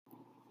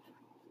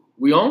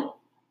We on?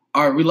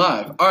 All right, we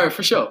live. All right,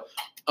 for sure.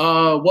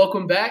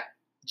 Welcome back.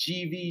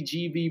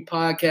 GVGB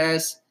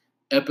Podcast,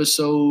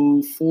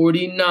 episode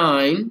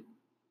 49.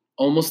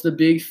 Almost the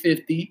big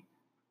 50.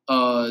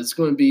 It's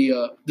going to be,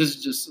 this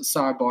is just a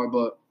sidebar,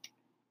 but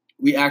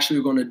we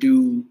actually are going to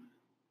do,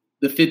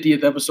 the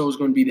 50th episode is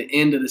going to be the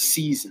end of the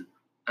season.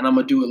 And I'm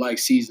going to do it like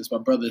seasons. My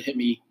brother hit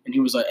me and he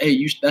was like,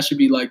 hey, that should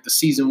be like the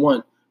season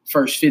 1,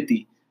 first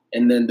 50.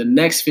 And then the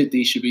next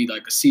 50 should be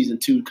like a season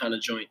 2 kind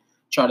of joint.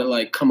 Try to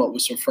like come up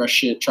with some fresh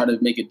shit, try to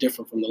make it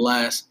different from the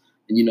last.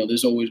 And, you know,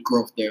 there's always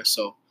growth there.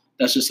 So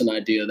that's just an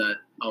idea that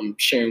I'm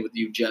sharing with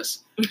you, Jess.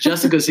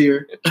 Jessica's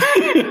here.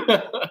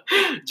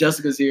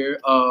 Jessica's here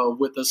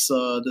with us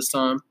this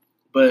time.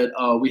 But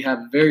we have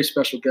a very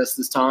special guest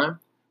this time.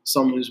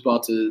 Someone who's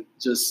about to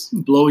just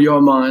blow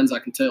your minds, I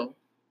can tell.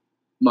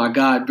 My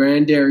guy,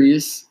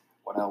 Brandarius.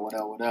 What up, what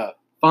up, what up?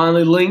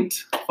 Finally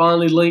linked.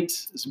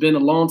 It's been a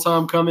long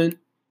time coming,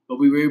 but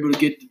we were able to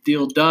get the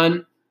deal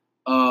done.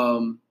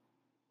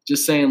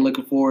 Just saying,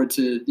 looking forward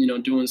to, you know,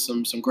 doing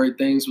some great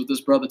things with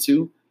this brother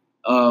too.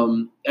 A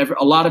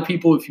lot of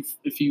people,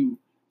 if you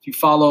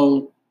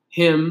follow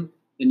him,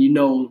 then you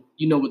know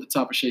what the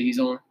type of shit he's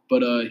on.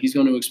 But he's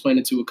going to explain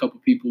it to a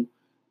couple people,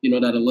 you know,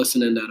 that are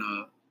listening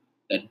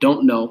that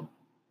don't know,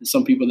 and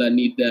some people that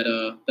need that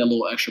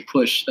little extra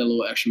push, that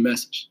little extra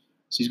message.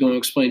 So he's going to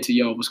explain to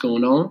y'all what's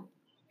going on.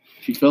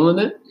 If you feeling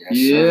it, yes,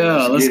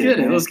 yeah, let's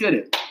get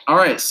it. All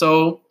right,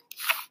 so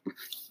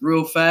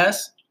real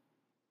fast.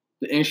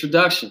 The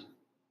introduction.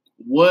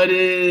 What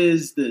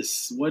is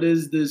this? What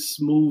is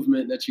this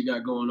movement that you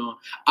got going on?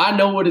 I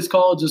know what it's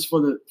called, just for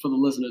the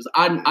listeners.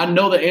 I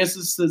know the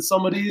answers to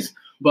some of these,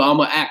 but I'm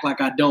gonna act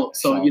like I don't.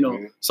 So you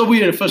know, so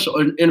we an official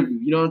interview.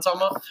 You know what I'm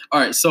talking about? All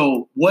right.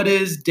 So what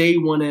is Day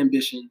One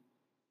Ambition?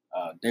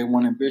 Day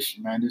One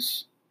Ambition, man.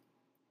 It's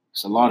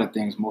a lot of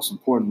things. Most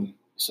importantly,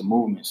 it's a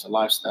movement. It's a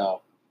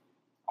lifestyle.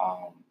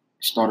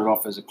 It started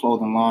off as a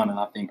clothing line, and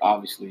I think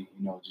obviously,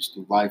 you know, just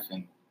through life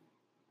and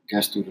I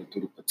guess through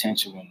the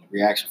potential and the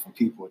reaction from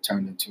people, it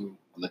turned into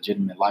a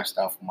legitimate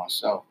lifestyle for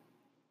myself.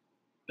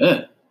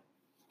 Bet.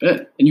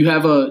 And you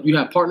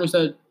have partners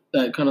that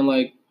kind of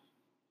like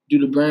do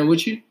the brand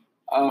with you?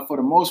 For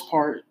the most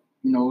part,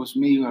 you know, it's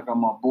me. I got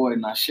my boy,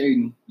 not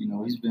Shaden. You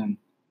know, he's been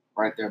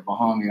right there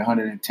behind me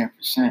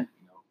 110%.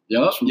 You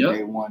know, true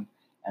Day One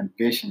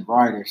Ambition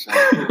rider. So,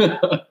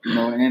 you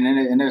know,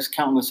 and there's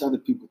countless other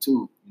people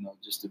too. You know,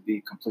 just to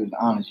be completely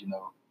honest, you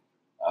know,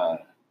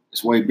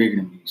 it's way bigger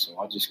than me. So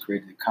I just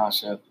created the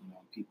concept. You know,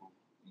 people,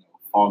 you know,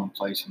 fall in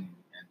place and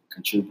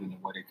contribute in the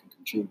way they can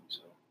contribute.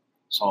 So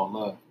it's all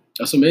love.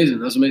 That's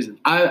amazing.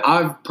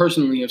 I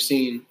personally have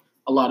seen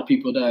a lot of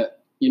people that,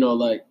 you know,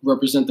 like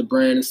represent the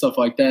brand and stuff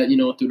like that, you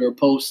know, through their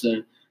posts,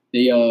 and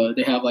they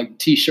have like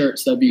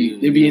T-shirts that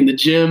they be in the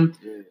gym,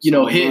 you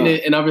know, hitting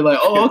it, and I'll be like,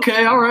 oh,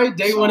 okay, all right,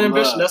 Day One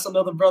Ambition. That's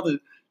another brother.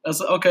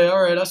 That's okay,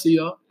 all right, I see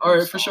y'all. All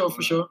right, for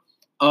sure.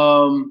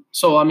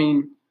 So I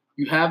mean,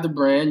 you have the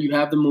brand, you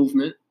have the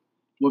movement.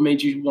 What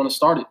made you want to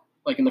start it,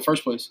 like in the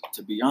first place?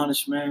 To be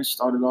honest, man,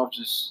 started off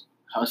just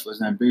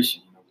hustler's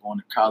ambition. You know, going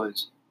to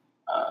college.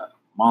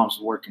 Mom's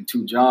working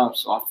 2 jobs,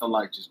 so I felt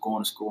like just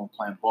going to school and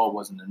playing ball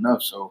wasn't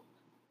enough. So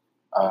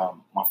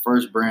my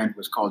first brand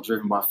was called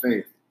Driven by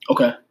Faith.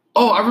 Okay.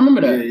 Oh, I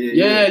remember that.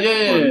 Yeah.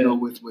 But, you know,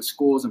 with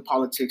schools and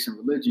politics and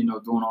religion, you know,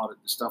 doing all the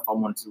stuff I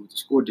wanted to do with the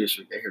school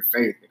district, they hear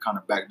faith, they kind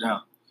of back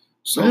down.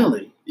 So,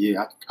 really?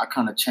 Yeah, I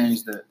kind of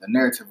changed the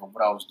narrative of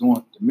what I was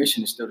doing. The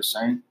mission is still the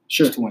same,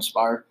 just to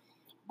inspire.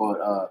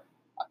 But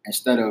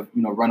instead of,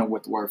 you know, running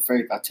with the word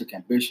faith, I took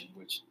ambition,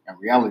 which in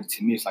reality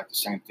to me is like the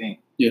same thing.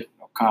 Yeah. You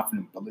know,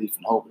 confident belief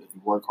and hope that if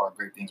you work hard,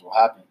 great things will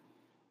happen.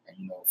 And,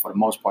 you know, for the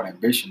most part,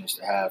 ambition is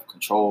to have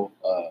control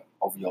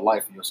over your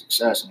life and your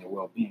success and your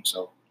well-being.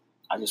 So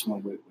I just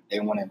went with Day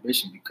One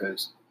Ambition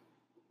because,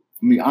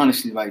 for me,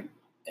 honestly, like,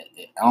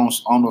 I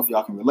don't know if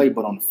y'all can relate,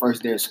 but on the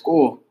first day of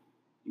school,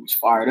 he was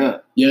fired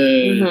up. Yeah.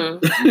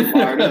 Mm-hmm. He was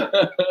fired up.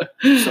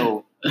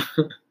 So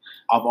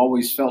I've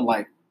always felt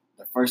like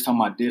the first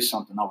time I did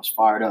something, I was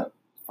fired up.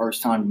 The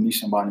first time you meet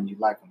somebody and you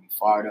like them, you're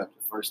fired up.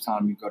 The first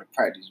time you go to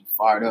practice, you're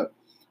fired up.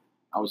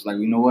 I was like,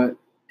 you know what?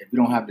 If you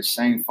don't have the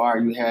same fire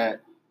you had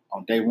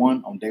on day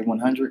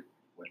 100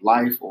 with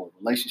life or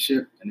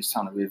relationship, then it's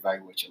time to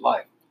reevaluate your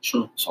life.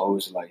 Sure. So it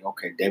was like,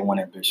 okay, Day One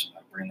Ambition,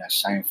 like bring that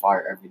same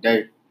fire every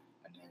day.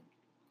 And then,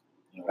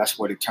 you know, that's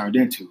what it turned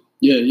into.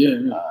 Yeah.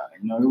 You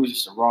know, it was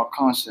just a raw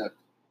concept.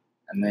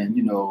 And then,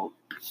 you know,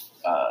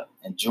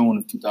 in June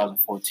of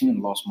 2014,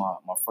 I lost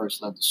my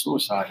first love to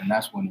suicide. And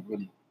that's when it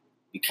really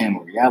became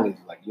a reality.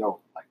 Like, yo,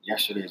 like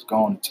yesterday is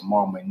gone and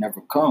tomorrow may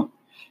never come.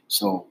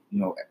 So, you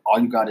know, all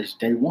you got is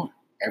day one.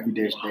 Every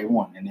day is day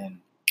one. And then,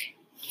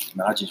 you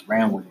know, I just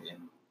ran with it.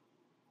 And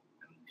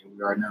here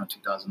we are now in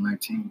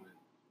 2019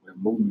 with a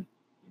movement,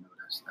 you know,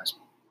 that's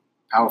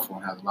powerful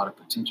and has a lot of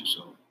potential.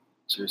 So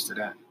cheers to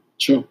that.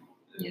 Sure.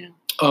 Yeah.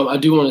 I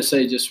do want to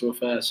say just real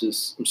fast,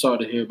 I'm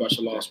sorry to hear about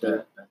your loss,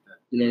 man.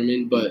 You know what I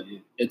mean? But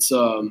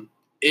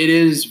it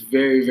is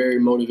very, very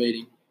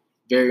motivating,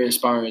 very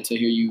inspiring to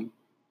hear you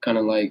kind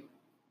of like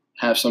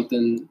have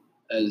something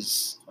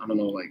as, I don't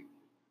know, like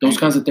Those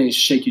kinds of things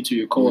shake you to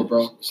your core,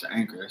 bro. It's an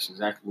anchor. That's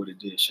exactly what it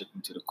did, shake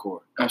me to the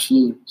core.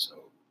 Absolutely. So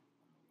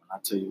when I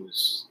tell you it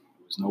was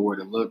nowhere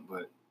to look,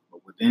 but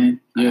within,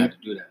 I had to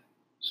do that.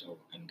 So,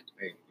 and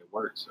hey, it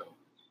worked. So,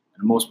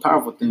 and the most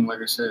powerful thing, like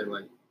I said,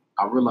 like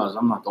I realized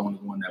I'm not the only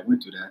one that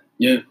went through that.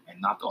 Yeah. And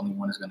not the only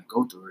one that's going to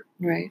go through it.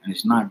 Right. And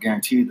it's not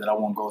guaranteed that I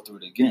won't go through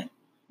it again.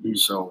 Mm-hmm.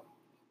 So,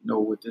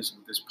 with this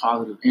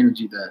positive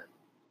energy that,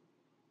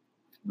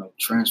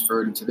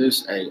 transferred into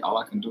this, hey, all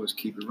I can do is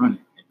keep it running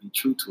and be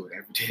true to it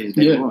every day as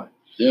day one.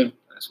 Yeah.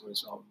 That's what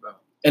it's all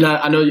about. And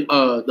I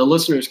know the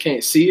listeners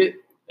can't see it,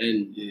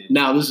 and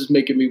now this is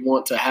making me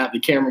want to have the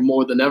camera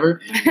more than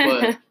ever.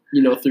 But,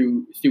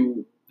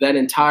 through that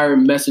entire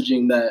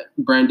messaging that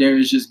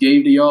Brandarius just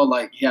gave to y'all,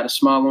 like he had a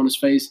smile on his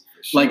face.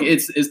 Sure. Like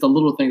it's the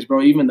little things,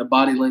 bro. Even the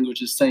body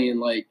language is saying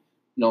like,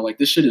 like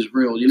this shit is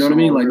real. You know what I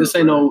mean? Like this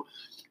ain't no,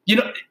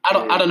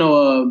 I don't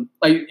know.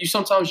 Like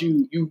sometimes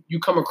you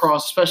come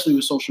across, especially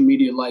with social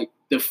media, like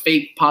the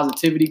fake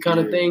positivity kind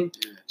of thing,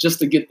 just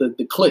to get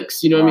the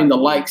clicks. You know what I mean? The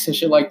likes and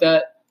shit like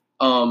that.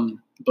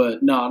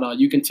 But no,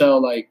 you can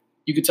tell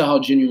how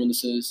genuine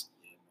this is.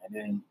 And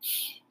then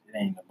it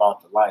ain't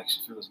about the likes.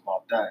 If it was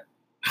about that,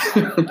 I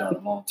would have done a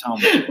long time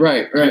ago.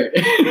 Right. You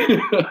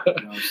know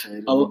what I'm saying?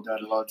 It would have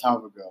done a long time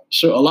ago.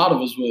 Sure, a lot of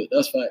us would.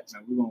 That's facts. Now,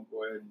 we're going to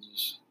go ahead and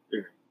just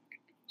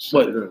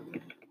what? It up.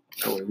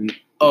 That way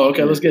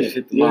okay, let's get it.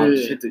 Hit the line,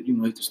 just hit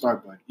the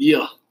start button.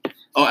 Yeah.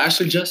 Oh,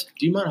 actually, Jess,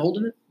 do you mind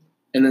holding it?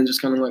 And then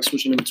just kind of like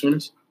switching in between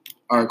us?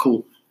 All right,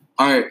 cool.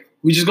 All right,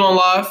 we just going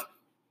live?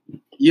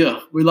 Yeah,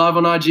 we live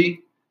on IG.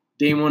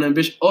 Day One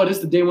Ambition. Oh, this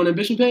is the Day One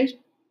Ambition page?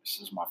 This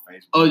is my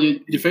Facebook. Oh, your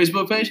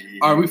Facebook page? Yeah.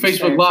 All right, we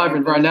Facebook Live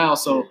right now,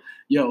 so...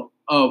 Yo,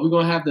 we're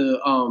going to have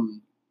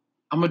I'm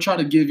going to try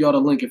to give y'all the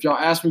link. If y'all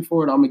ask me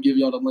for it, I'm going to give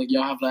y'all the link.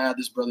 Y'all have to add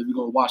this, brother. We're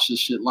going to watch this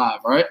shit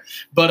live, all right?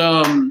 But,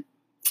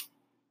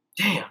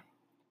 damn.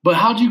 But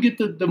how'd you get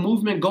the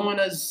movement going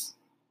as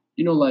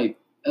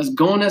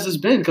going as it's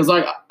been? Because,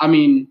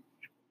 when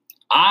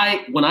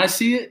I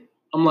see it,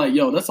 I'm like,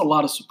 yo, that's a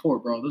lot of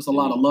support, bro. There's a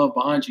lot of love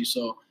behind you.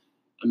 So,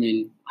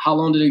 how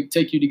long did it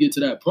take you to get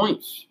to that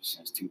point?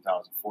 Since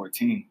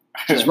 2014.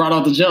 Just right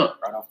off the jump.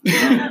 Right off the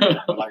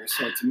jump. Like I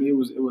said, to me, it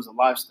was a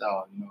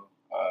lifestyle.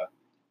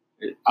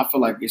 I feel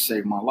like it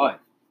saved my life.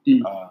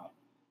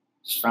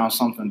 Just found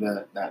something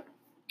that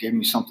gave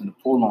me something to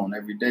pull on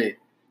every day,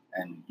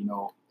 and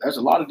there's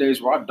a lot of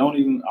days where I don't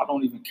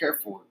even care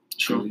for it.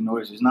 Sure. So,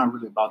 it's not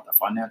really about the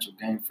financial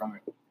gain from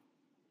it.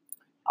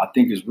 I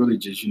think it's really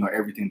just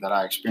everything that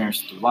I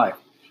experienced through life.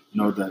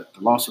 The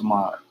loss of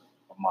my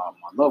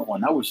loved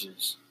one. That was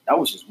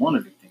just one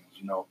of the things.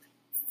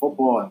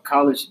 Football in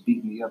college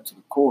beat me up to the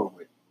core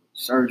with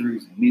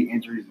surgeries and knee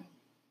injuries and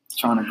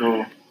trying to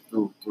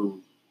go through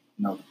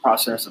the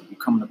process of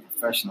becoming a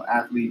professional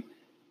athlete.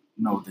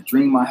 The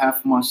dream I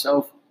have for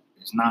myself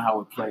is not how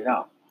it played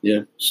out.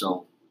 Yeah.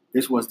 So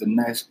this was the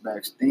next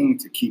best thing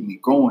to keep me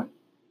going.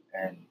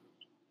 And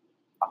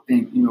I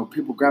think,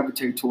 people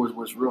gravitate towards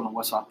what's real and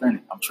what's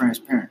authentic. I'm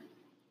transparent.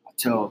 I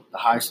tell the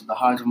highs of the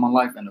highs of my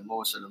life and the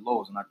lowest of the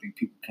lows. And I think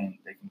people can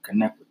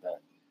connect with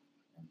that.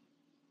 And,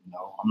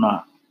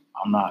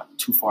 I'm not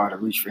too far out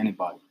of reach for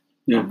anybody.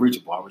 Yeah. I'm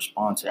reachable. I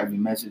respond to every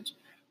message.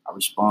 I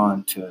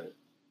respond to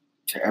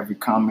every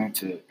comment,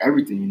 to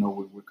everything,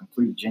 with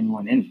complete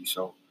genuine energy.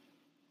 So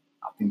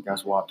I think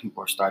that's why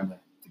people are starting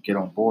to get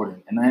on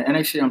board. And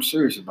they say I'm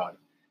serious about it.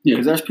 Yeah.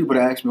 Because there's people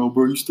that ask me, oh,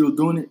 bro, you still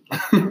doing it?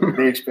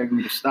 They expect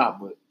me to stop,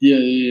 but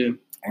yeah.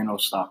 Ain't no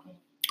stopping.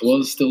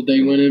 Well, it's still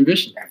Day One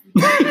Ambition.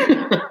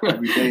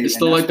 Every day. It's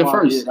still like the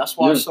first. Yeah, that's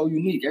why it's so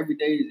unique. Every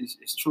day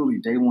is truly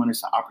day one.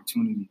 It's an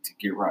opportunity to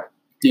get right.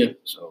 Yeah.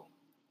 So,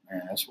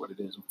 man, that's what it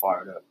is. I'm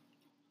fired up.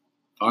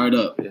 Fired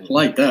up. Yeah. I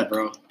like that,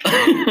 bro.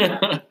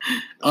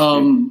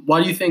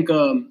 Why do you think,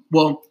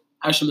 well,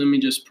 actually, let me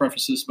just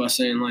preface this by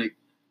saying, like,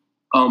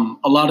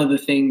 a lot of the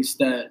things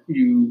that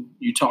you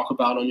talk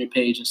about on your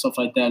page and stuff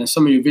like that, and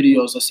some of your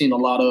videos, I've seen a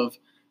lot of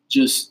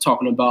just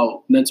talking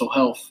about mental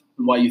health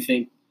and why you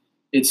think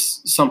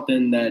it's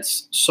something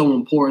that's so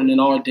important in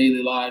our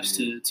daily lives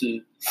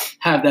to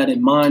have that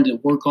in mind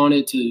and work on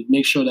it, to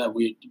make sure that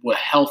we're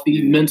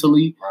healthy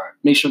mentally,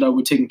 make sure that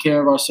we're taking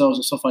care of ourselves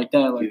and stuff like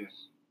that. Like,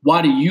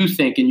 why do you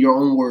think, in your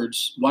own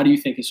words, why do you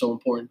think it's so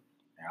important?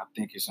 I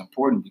think it's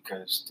important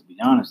because, to be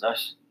honest,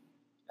 that's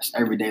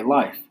everyday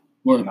life.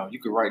 Word. You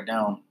could write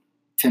down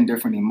 10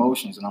 different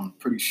emotions, and I'm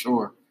pretty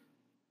sure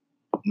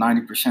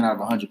 90% out of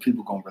 100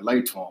 people going to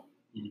relate to them.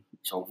 Mm-hmm.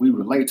 So if we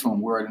relate to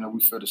them, we already know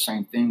we feel the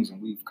same things,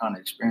 and we've kind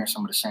of experienced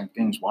some of the same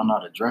things. Why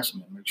not address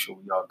them and make sure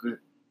we all good?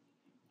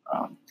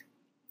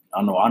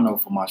 I know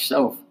for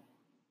myself,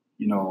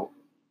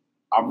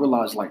 I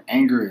realize like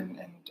anger and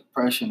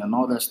depression and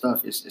all that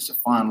stuff, it's a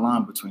fine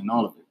line between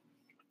all of it.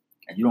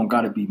 And you don't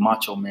got to be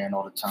macho man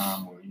all the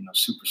time or,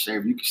 super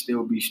savior. You can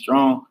still be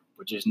strong,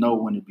 but just know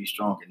when to be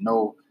strong and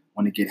know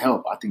when to get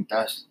help. I think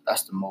that's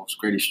the most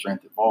greatest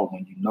strength of all,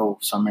 when you know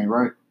something ain't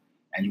right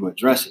and you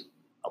address it,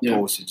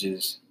 opposed to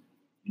just,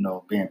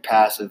 being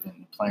passive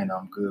and playing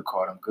I'm good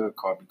card,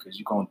 because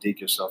you're going to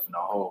dig yourself in a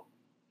hole.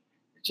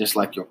 It's just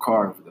like your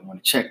car. When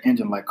the check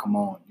engine light come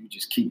on, you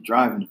just keep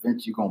driving.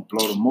 Eventually, you're gonna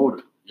blow the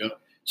motor. Yep.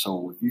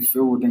 So if you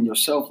feel within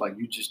yourself like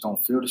you just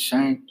don't feel the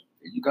same,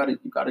 you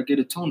gotta get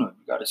a tune-up.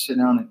 You gotta sit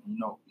down and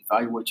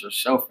evaluate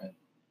yourself and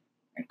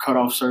cut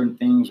off certain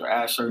things or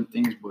add certain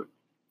things. But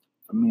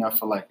for me, I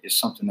feel like it's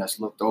something that's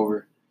looked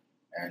over,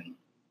 and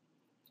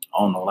I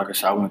don't know. Like I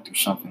said, I went through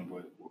something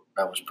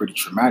that was pretty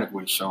traumatic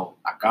with it, so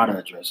I gotta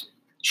address it.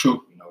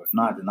 True. If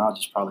not, then I'll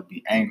just probably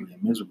be angry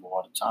and miserable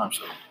all the time.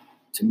 So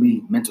to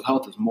me, mental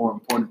health is more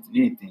important than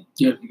anything.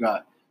 Yeah. You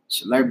got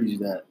celebrities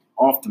that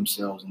off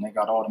themselves and they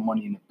got all the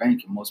money in the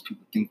bank, and most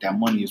people think that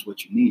money is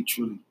what you need.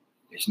 Truly,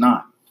 it's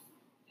not.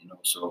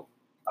 So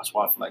that's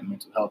why I feel like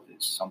mental health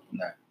is something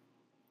that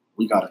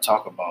we got to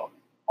talk about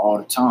all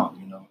the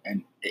time.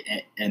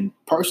 And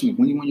personally,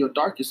 when you're in your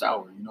darkest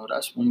hour,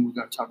 that's when we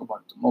got to talk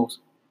about it the most.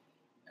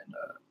 And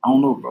I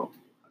don't know, bro.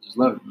 I just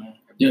love it, man.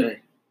 Every day.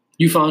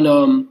 You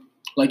found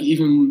like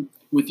even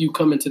with you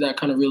coming to that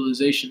kind of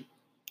realization,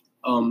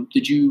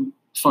 did you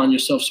find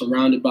yourself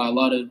surrounded by a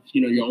lot of,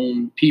 your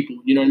own people,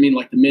 you know what I mean?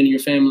 Like the men in your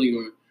family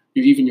or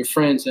even your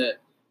friends that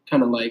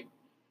kind of like,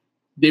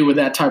 they were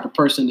that type of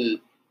person to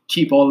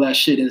keep all that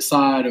shit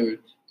inside or,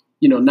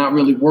 not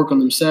really work on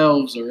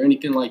themselves or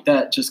anything like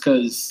that just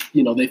because,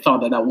 they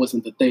thought that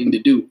wasn't the thing to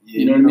do. Yeah,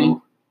 you know what I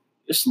mean?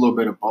 It's a little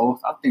bit of both.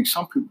 I think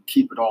some people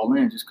keep it all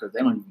in just because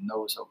they don't even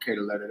know it's okay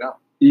to let it out.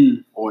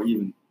 Or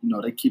even,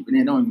 they keep it in.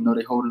 They don't even know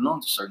they're holding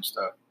on to certain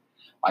stuff.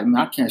 I mean,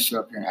 I can't sit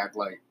up here and act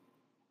like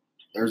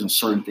there isn't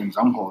certain things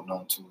I'm holding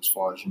on to as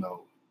far as,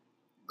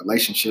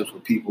 relationships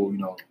with people,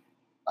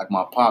 like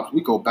my pops.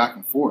 We go back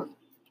and forth.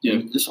 Yeah.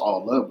 It's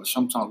all love, but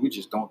sometimes we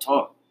just don't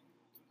talk.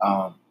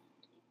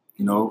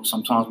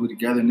 Sometimes we're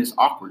together and it's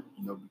awkward,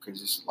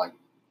 because it's like,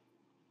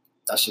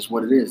 that's just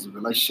what it is, the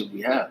relationship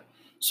we have.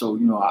 So,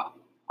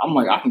 I'm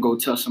like, I can go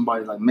tell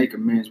somebody, like, make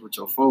amends with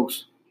your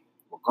folks,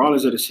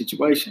 regardless of the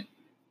situation,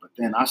 but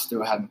then I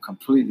still haven't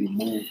completely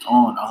moved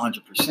on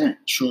 100%.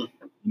 Sure.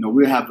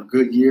 We'll have a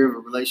good year of a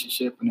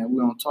relationship and then we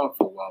don't talk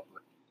for a while,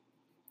 but,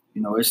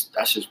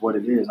 that's just what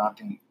it is. And I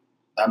think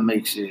that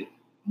makes it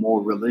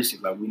more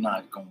realistic. Like, we're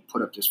not going to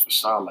put up this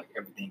facade like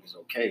everything is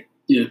okay.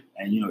 Yeah.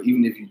 And,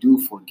 even if you do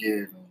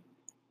forgive and,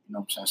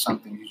 some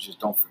things you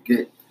just don't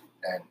forget,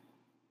 and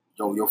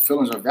your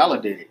feelings are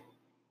validated. You know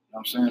what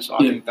I'm saying? So I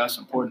think that's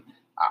important.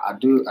 I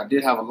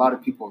did have a lot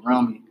of people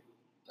around me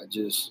that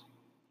just,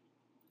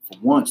 for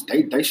once,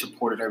 they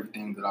supported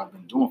everything that I've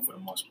been doing for the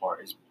most part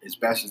as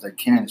best as they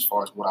can as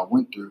far as what I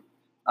went through.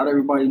 Not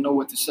everybody know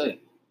what to say.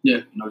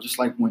 Yeah. Just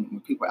like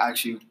when people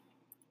ask you,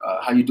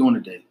 how you doing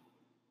today?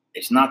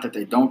 It's not that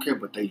they don't care,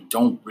 but they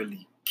don't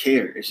really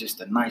care. It's just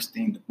the nice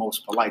thing, the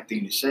most polite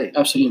thing to say.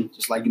 Absolutely.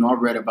 Just like, I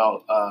read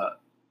about,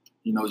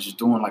 just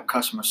doing like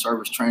customer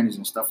service trainings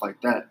and stuff like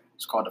that.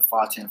 It's called the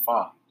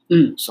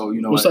 5-10-5. So,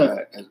 what's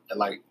that? At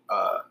like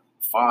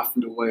 5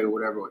 feet away or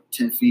whatever, or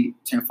 10 feet,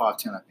 10-5-10, I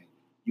think.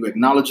 You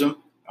acknowledge them,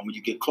 and when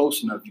you get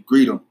close enough, you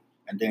greet them,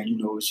 and then,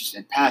 it's just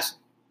in passing.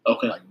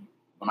 Okay. Like,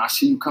 when I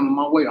see you coming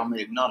my way, I'm going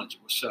to acknowledge you.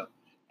 What's up?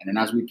 And then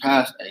as we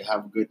pass, hey,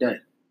 have a good day.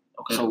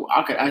 Okay. So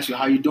I could ask you,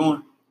 how you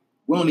doing?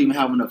 We don't even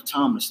have enough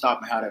time to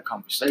stop and have that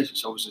conversation.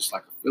 So it's just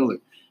like a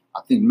feeling.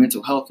 I think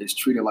mental health is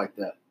treated like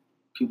that.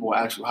 People will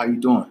ask you, how you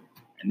doing?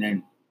 And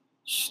then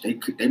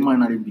they might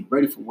not even be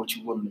ready for what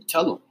you're willing to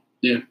tell them.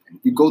 Yeah. And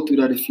if you go through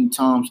that a few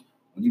times,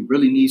 when you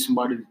really need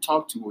somebody to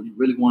talk to or you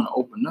really want to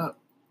open up,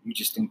 you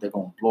just think they're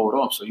going to blow it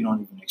off. So you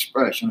don't even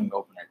express. You don't even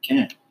open that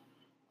can.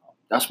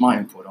 That's my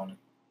input on it.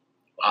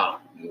 Wow.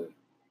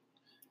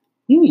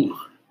 Yeah. Ooh,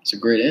 that's a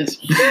great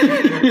answer.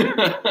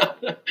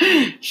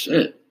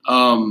 Shit.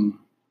 Man,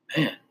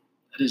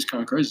 that is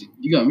kind of crazy.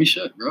 You got me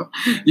shut, bro.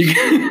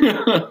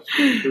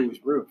 It was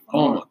real.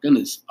 Oh my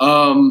goodness.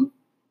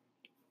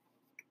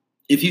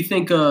 If you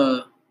think,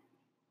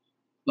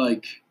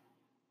 like,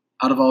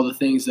 out of all the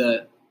things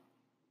that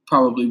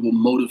probably will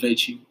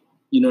motivate you,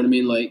 you know what I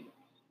mean? Like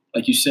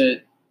you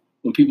said,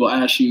 when people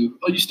ask you,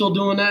 "Oh, you still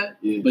doing that?"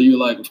 Yeah. But you're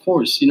like, "Of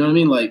course." You know what I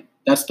mean? Like,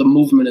 that's the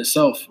movement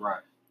itself.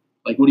 Right.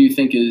 Like, what do you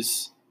think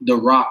is the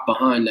rock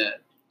behind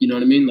that? You know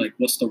what I mean? Like,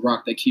 what's the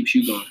rock that keeps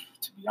you going?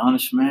 To be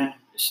honest, man,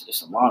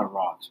 it's a lot of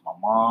rocks. My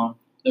mom,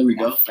 there we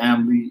my go.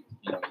 family,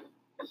 But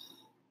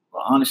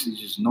honestly,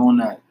 just knowing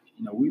that,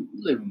 we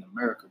live in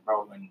America,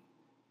 bro, and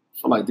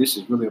I feel like this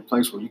is really a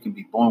place where you can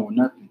be born with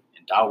nothing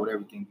and die with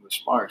everything you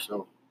aspire.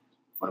 So,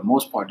 for the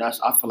most part, I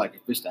feel like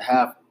if it's to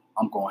have,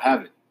 I'm gonna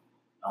have it.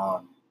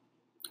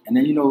 And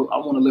then, I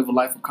want to live a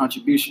life of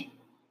contribution.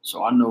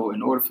 So I know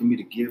in order for me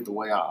to give the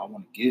way I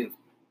want to give,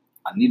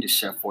 I need to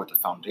set forth a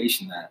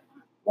foundation that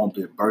won't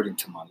be a burden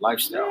to my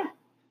lifestyle.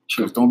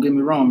 Because don't get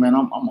me wrong, man,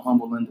 I'm a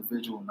humble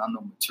individual and I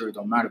know material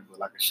don't matter. But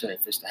like I said,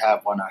 if it's to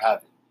have, why not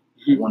have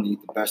it? I want to eat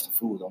the best of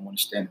food. I want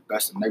to stay in the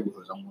best of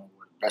neighborhoods. I want to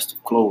wear the best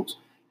of clothes.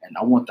 And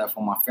I want that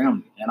for my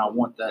family. And I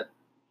want that,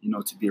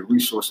 to be a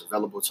resource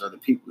available to other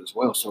people as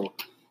well. So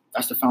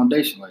that's the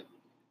foundation. Like,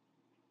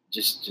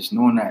 just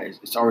knowing that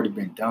it's already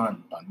been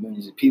done by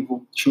millions of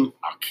people. True.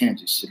 I can't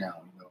just sit down,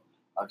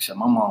 Like I said,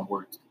 my mom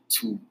worked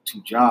two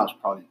jobs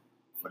probably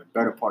for the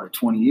better part of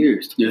 20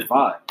 years to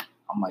provide.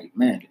 I'm like,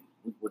 man,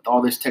 with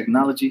all this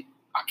technology,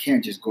 I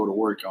can't just go to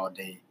work all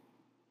day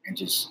and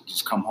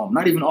just come home.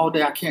 Not even all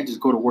day. I can't just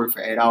go to work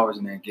for 8 hours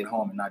and then get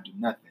home and not do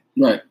nothing.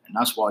 Right. And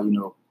that's why,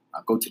 I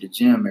go to the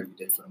gym every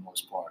day for the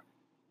most part.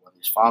 Whether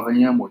it's 5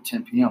 a.m. or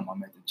 10 p.m.,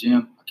 I'm at the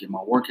gym. I get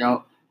my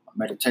workout,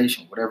 my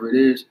meditation, whatever it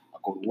is. I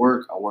go to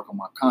work. I work on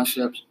my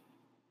concepts.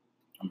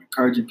 I'm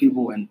encouraging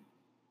people. And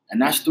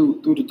that's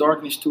through the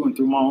darkness, too, and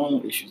through my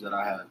own issues that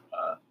I have.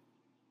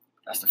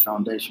 That's the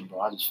foundation, bro.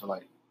 I just feel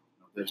like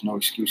there's no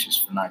excuses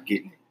for not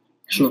getting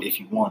it if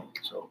you want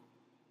it. So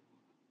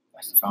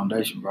that's the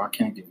foundation, bro. I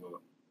can't give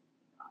up.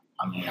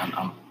 I mean,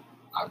 I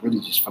really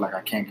just feel like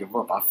I can't give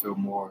up. I feel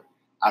more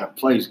out of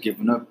place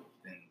giving up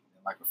than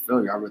like a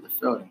failure. I'd rather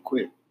fail than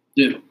quit.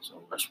 Yeah.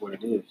 So that's what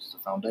it is. It's the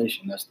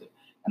foundation.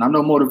 And I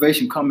know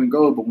motivation come and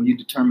go, but when you're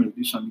determined to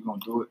do something, you're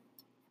gonna do it.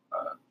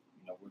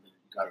 Whether you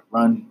gotta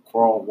run,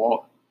 crawl,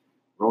 walk,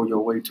 roll your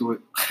way to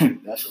it.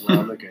 That's the way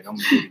I look at it. I'm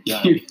gonna get it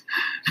done.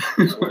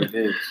 That's what it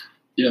is.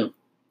 Yeah.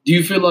 Do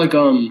you feel like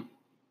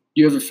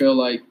you ever feel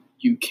like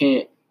you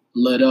can't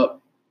let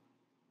up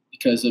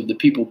because of the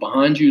people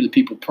behind you, the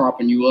people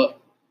propping you up?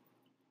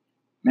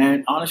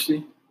 Man,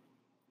 honestly,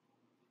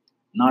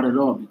 not at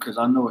all, because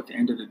I know at the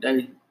end of the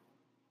day,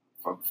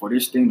 for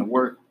this thing to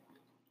work,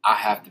 I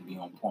have to be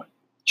on point.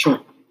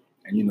 Sure.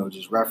 And,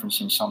 just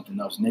referencing something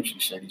else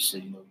Nipsey said, he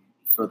said, you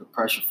feel the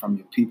pressure from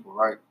your people,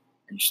 right?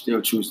 And you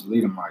still choose to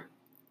lead them right.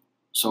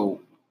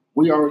 So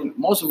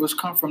most of us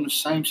come from the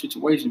same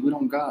situation. We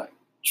don't got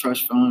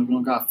trust funds. We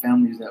don't got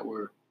families that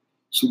were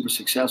super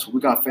successful. We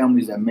got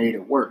families that made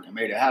it work and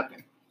made it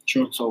happen.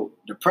 Sure. So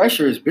the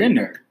pressure has been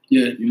there.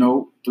 Yeah.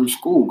 Through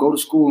school. Go to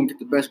school and get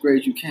the best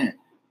grades you can.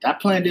 That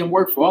plan didn't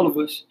work for all of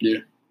us. Yeah.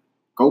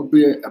 Go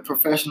be a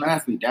professional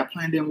athlete. That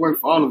plan didn't work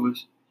for all of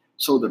us.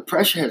 So the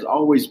pressure has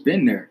always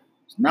been there.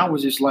 So now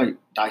it's just like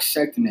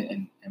dissecting it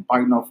and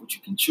biting off what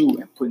you can chew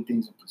and putting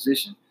things in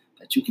position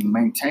that you can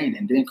maintain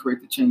and then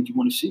create the change you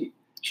want to see.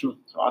 Sure.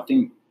 So I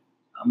think,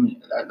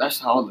 that's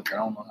how I look at it. I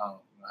don't know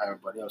how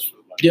everybody else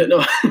feels like. Yeah,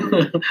 no.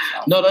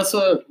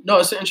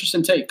 It's an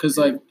interesting take because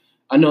like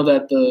I know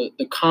that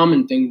the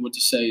common thing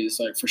to say is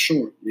like for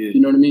sure. Yeah.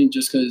 You know what I mean?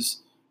 Just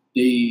because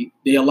they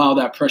allow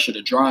that pressure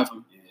to drive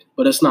them,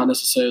 but that's not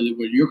necessarily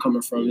where you're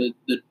coming from.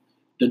 Yeah.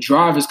 The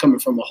drive is coming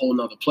from a whole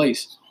nother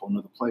place. It's a whole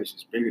nother place.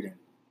 It's bigger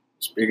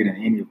than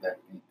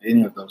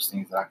any of those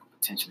things that I could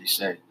potentially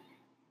say,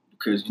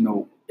 because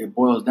it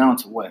boils down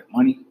to what?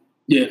 Money.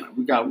 Yeah.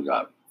 We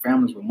got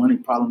families with money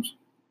problems.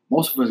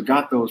 Most of us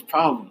got those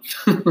problems,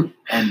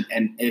 and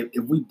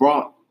if we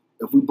brought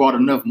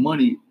enough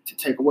money to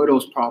take away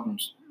those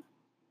problems,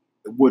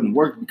 it wouldn't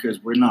work because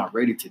we're not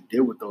ready to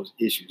deal with those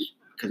issues.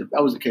 Because if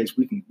that was the case,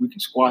 we can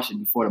squash it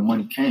before the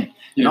money came.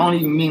 Yeah. And I don't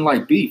even mean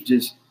like beef,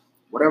 just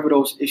whatever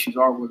those issues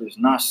are, whether it's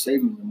not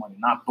saving your money,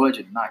 not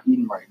budgeting, not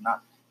eating right,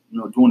 not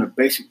doing the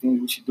basic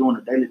things we should do on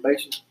a daily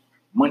basis.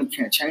 Money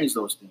can't change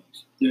those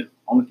things. Yeah.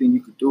 Only thing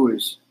you could do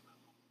is,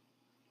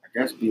 I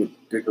guess, be a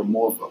bigger,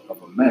 more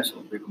of a mess,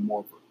 or bigger, more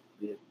of a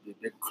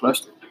big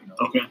cluster.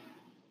 Okay.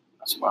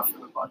 That's what I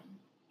feel about it.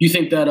 You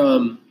think that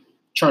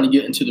trying to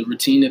get into the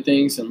routine of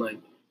things and like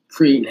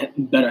creating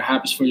better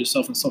habits for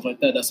yourself and stuff like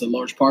that, that's a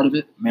large part of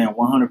it? Man,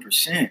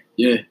 100%.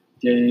 Yeah.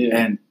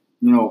 And,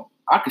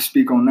 I could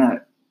speak on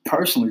that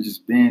personally,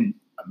 just being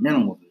a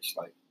minimalist.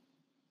 Like,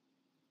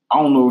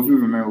 I don't know if you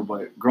remember,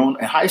 but growing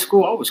in high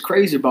school, I was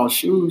crazy about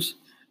shoes.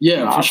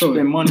 Yeah, for sure. I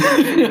spend money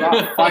on shoes.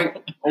 I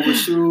fight over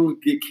shoes,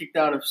 get kicked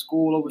out of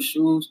school over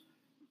shoes.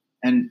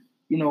 And,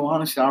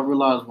 honestly, I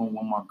realized when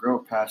my girl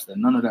passed that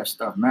none of that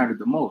stuff mattered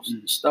the most.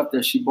 The stuff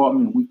that she bought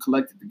me and we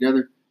collected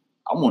together,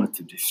 I wanted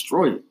to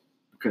destroy it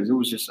because it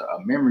was just a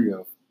memory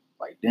of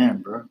like, damn,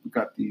 bro, we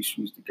got these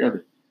shoes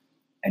together.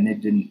 And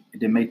it didn't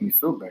make me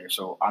feel better.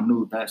 So I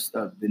knew that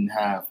stuff didn't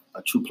have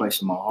a true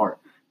place in my heart.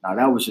 Now,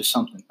 that was just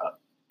something,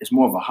 it's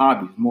more of a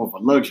hobby, it's more of a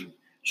luxury.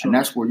 Sure. And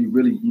that's where you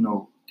really,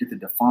 get to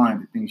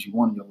define the things you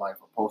want in your life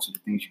opposed to the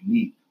things you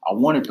need. I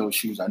wanted those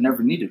shoes. I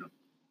never needed them.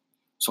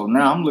 So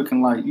now I'm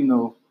looking like,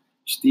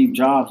 Steve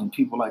Jobs and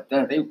people like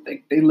that.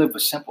 They live a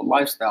simple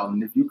lifestyle.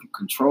 And if you can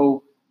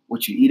control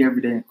what you eat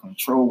every day and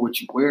control what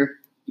you wear,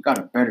 you got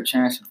a better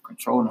chance of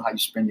controlling how you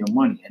spend your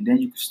money. And then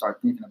you can start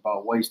thinking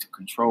about ways to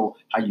control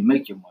how you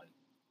make your money.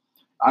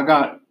 I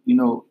got,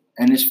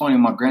 and it's funny,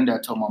 my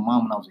granddad told my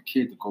mom when I was a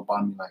kid to go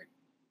buy me like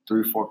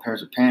 3 or 4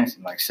 pairs of pants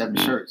and like 7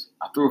 shirts.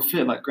 I threw a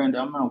fit like,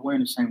 Granddad, I'm not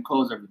wearing the same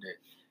clothes every day.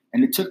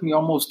 And it took me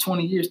almost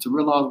 20 years to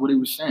realize what he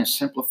was saying.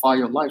 Simplify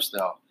your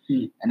lifestyle.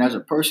 And as a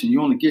person,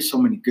 you only get so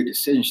many good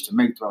decisions to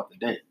make throughout the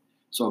day.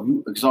 So if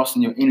you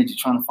exhausting your energy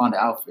trying to find an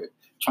outfit,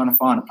 trying to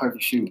find the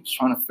perfect shoes,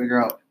 trying to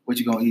figure out what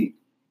you're going to eat,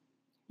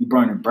 you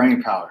burning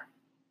brain power.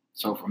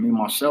 So for me,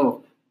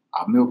 myself,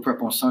 I meal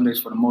prep on Sundays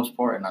for the most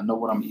part, and I know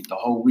what I'm going to eat the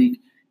whole week.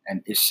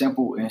 And it's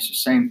simple, and it's the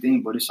same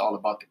thing, but it's all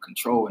about the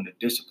control and the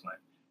discipline,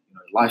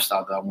 the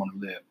lifestyle that I want to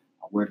live.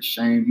 I wear the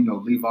same,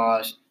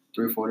 Levi's,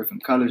 3 or 4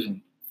 different colors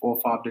and 4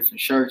 or 5 different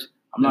shirts.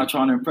 I'm not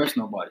trying to impress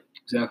nobody.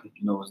 Exactly.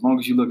 As long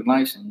as you look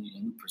nice and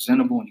you're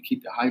presentable and you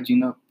keep your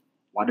hygiene up,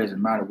 why does it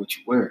matter what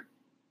you wear,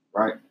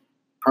 right?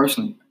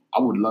 Personally, I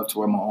would love to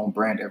wear my own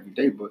brand every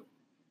day, but,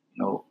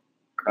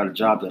 got a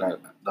job that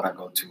I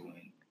go to,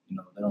 and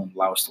they don't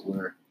allow us to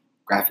wear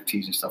graphic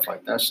tees and stuff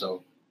like that.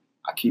 So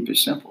I keep it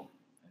simple.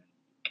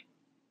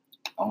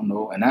 I don't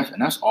know, and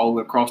that's all the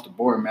way across the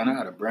board, man. I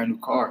had a brand new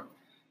car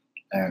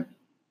and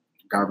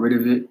got rid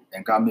of it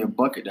and got me a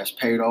bucket that's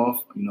paid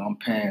off.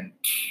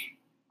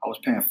 I was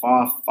paying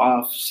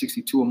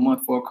 $562 a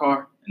month for a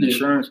car and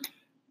insurance.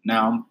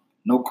 Now I'm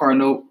no car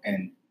note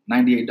and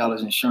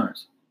 $98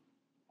 insurance.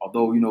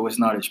 Although, it's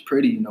not as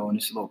pretty, and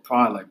it's a little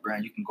pride, like,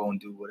 Brand, you can go and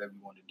do whatever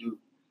you want to do.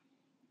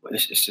 But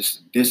it's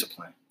just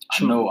discipline.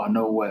 Sure. I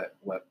know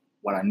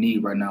what I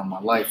need right now in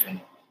my life, and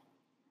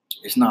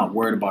it's not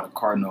worried about a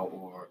car note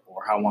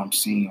or how I'm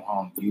seen or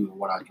how I'm viewed or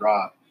what I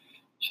drive.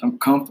 I'm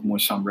comfortable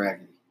with some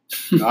raggedy.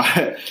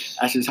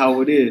 That's just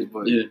how it is.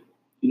 But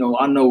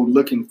I know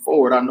looking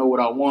forward, I know what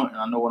I want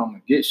and I know what I'm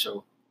gonna get.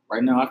 So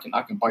right now I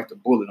can bite the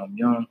bullet. I'm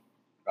young,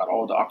 got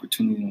all the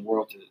opportunity in the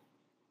world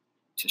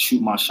to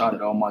shoot my shot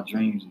at all my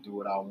dreams and do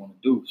what I want to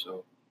do.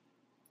 So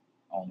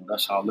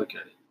that's how I look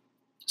at it.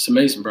 It's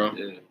amazing, bro.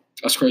 Yeah.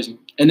 That's crazy.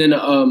 And then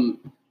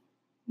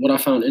what I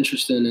found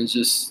interesting is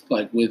just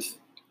like with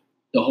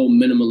the whole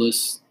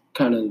minimalist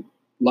kind of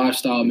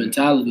lifestyle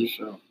mentality,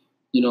 sure.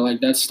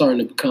 Like that's starting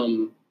to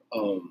become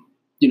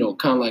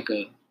kind of like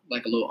a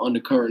little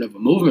undercurrent of a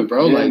movement,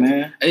 bro. Yeah, like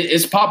man.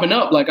 It's popping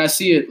up. Like I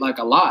see it like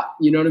a lot.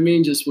 You know what I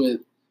mean? Just with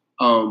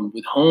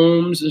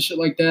homes and shit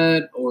like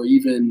that, or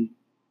even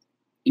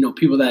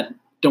people that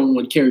don't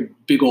want to carry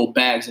big old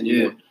bags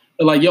anymore. Yeah.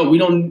 They're like, yo, we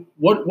don't.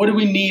 What do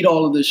we need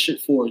all of this shit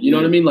for? You know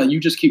what I mean? Like you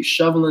just keep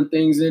shoveling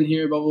things in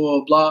here, blah blah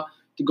blah blah,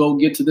 to go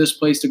get to this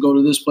place, to go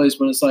to this place.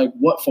 But it's like,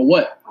 what for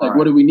what? Like,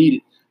 what do we need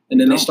it? And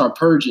then they start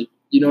purging.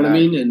 You know what I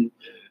mean? And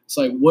it's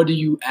like, what do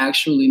you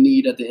actually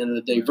need at the end of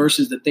the day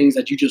versus the things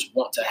that you just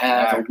want to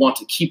have or want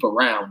to keep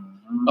around?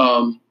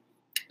 Mm-hmm.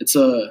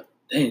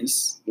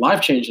 It's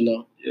life changing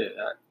though. Yeah,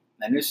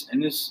 and it's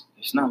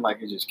not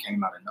like it just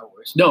came out of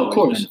nowhere. It's of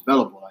course, been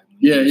developable. Like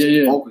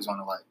focus on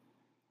it, like,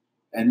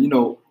 and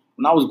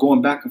when I was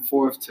going back and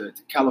forth to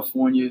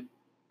California,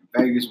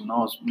 Vegas, when I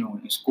was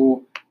in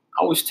school,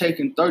 I was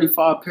taking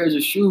 35 pairs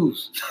of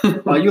shoes.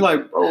 Like you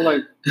like, bro,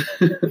 like.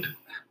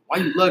 Why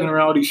you lugging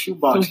around all these shoe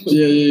boxes?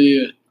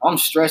 Yeah. I'm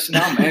stressing.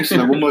 I'm anxious.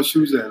 Like, what more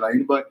shoes are there? Like,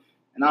 anybody?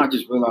 And I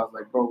just realized,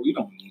 like, bro, you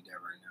don't need that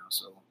right now.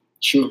 So,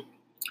 sure.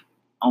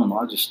 I don't know.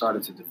 I just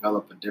started to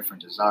develop a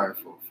different desire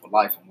for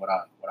life and what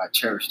I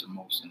cherish the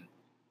most. And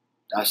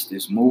that's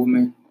this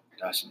movement.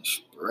 That's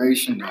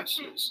inspiration. That's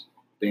just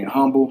being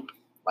humble.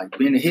 Like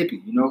being a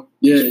hippie,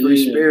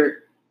 free spirit.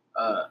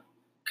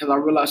 Because I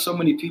realize so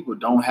many people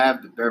don't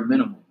have the bare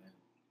minimum. Man.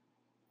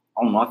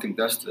 I don't know. I think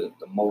that's the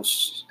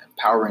most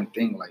empowering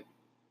thing. Like,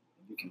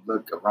 you can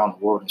look around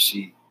the world and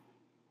see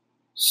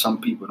some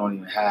people don't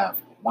even have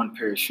one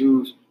pair of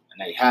shoes and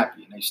they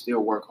happy and they still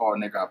work hard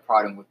and they got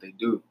pride in what they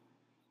do.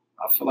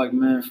 I feel like,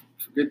 man,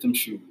 forget them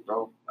shoes,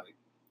 bro. Like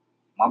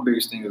my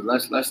biggest thing is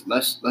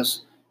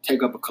let's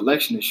take up a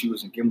collection of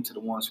shoes and give them to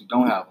the ones who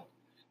don't have them,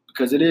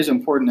 because it is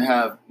important to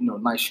have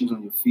nice shoes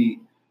on your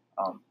feet,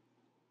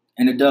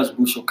 and it does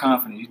boost your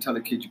confidence. You tell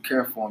a kid you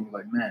care for them,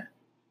 you're like, man,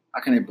 how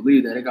can they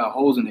believe that they got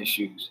holes in their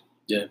shoes?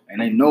 Yeah, and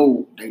they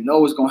know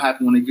it's gonna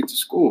happen when they get to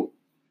school.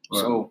 Right.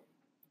 So,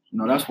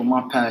 that's what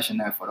my passion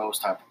is for those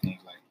type of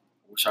things. Like,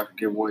 I wish I could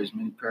give away as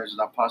many pairs as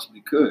I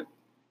possibly could,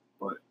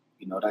 but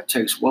that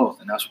takes wealth,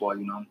 and that's why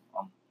I'm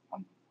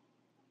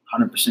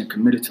 100%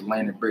 committed to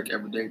laying the brick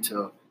every day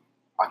till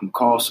I can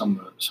call some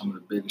of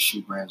the biggest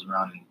shoe brands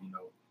around, and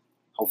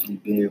hopefully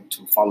be able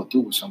to follow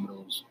through with some of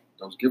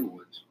those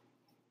giveaways.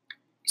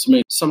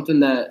 So, something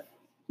that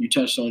you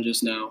touched on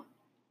just now,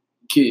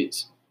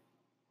 kids.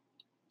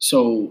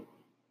 So,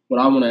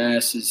 what I want to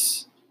ask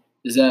is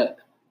that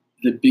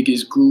the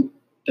biggest group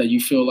that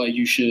you feel like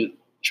you should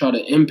try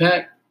to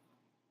impact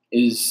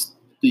is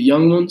the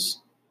young ones,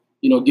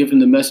 giving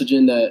the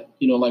messaging that,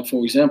 like,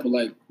 for example,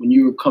 like when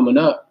you were coming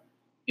up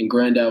and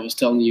Granddad was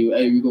telling you,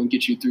 hey, we're going to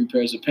get you 3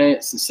 pairs of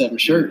pants and 7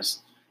 shirts.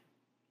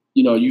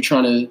 You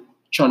trying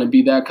to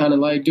be that kind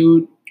of like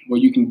dude where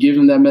you can give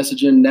them that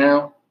messaging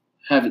now,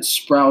 have it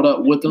sprout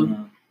up with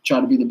them, try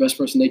to be the best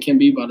person they can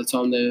be by the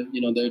time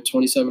they're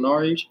 27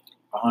 our age.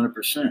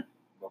 100%.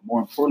 But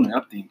more importantly,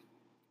 I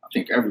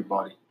think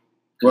everybody.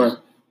 Right.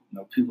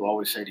 People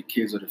always say the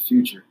kids are the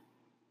future.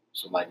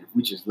 So, like, if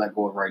we just let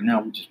go of right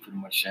now, we just pretty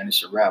much saying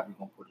it's a wrap. We're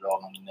going to put it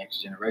all on the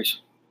next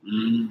generation.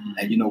 Mm-hmm.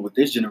 And, with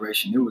this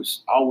generation,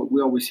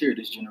 we always hear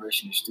this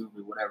generation is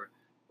stupid, whatever.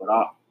 But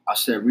I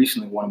said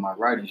recently in one of my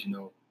writings,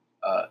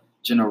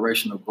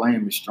 generational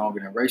blame is stronger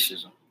than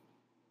racism.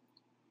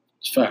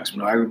 It's facts.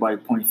 Everybody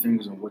pointing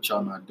fingers on what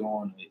y'all not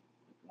doing.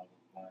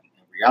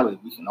 In reality,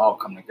 we can all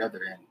come together.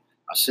 And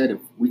I said,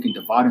 if we can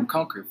divide and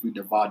conquer, if we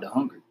divide the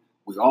hunger.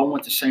 We all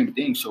want the same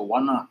thing, so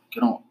why not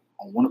get on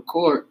one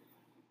accord,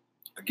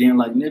 again,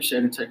 like Nip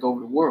said, and take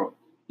over the world?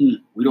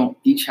 We don't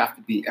each have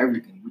to be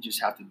everything. We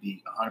just have to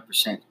be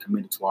 100%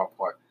 committed to our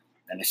part.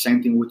 And the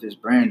same thing with this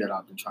brand that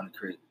I've been trying to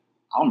create.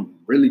 I'm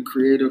really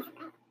creative.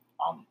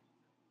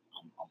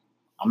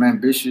 I'm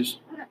ambitious,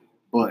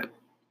 but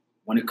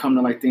when it comes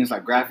to like things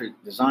like graphic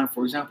design,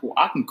 for example,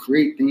 I can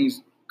create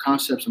things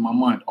concepts in my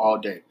mind all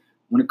day.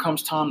 When it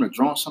comes time to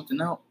draw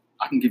something out,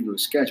 I can give you a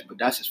sketch, but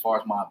that's as far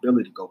as my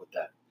ability to go with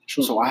that.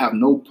 Sure. So I have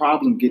no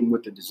problem getting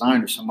with the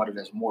designer, somebody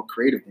that's more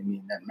creative than me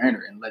in that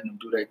manner, and letting them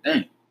do their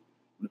thing.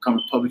 When it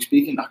comes to public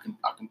speaking, I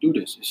can do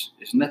this.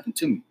 It's nothing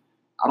to me.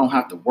 I don't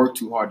have to work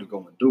too hard to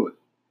go and do it.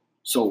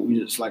 So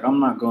it's like I'm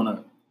not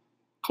gonna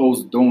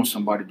close the door on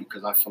somebody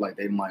because I feel like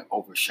they might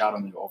overshadow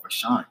me or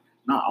overshine.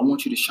 No, I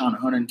want you to shine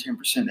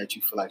 110% that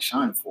you feel like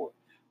shining for.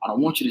 I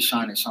don't want you to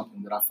shine at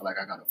something that I feel like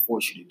I gotta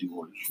force you to do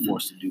or you're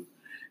forced to do.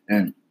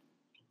 And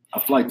I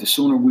feel like the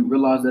sooner we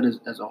realize that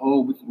as a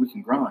whole, we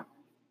can grind.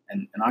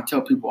 And I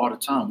tell people all the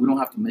time, we don't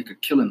have to make a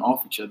killing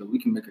off each other. We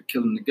can make a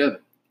killing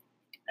together.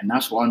 And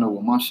that's why I know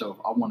with myself,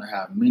 I want to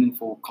have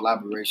meaningful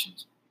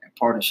collaborations and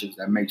partnerships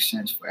that make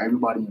sense for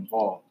everybody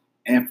involved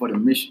and for the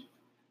mission.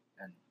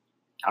 And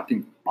I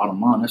think bottom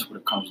line, that's what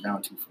it comes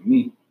down to for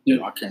me. Yeah. You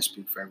know, I can't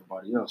speak for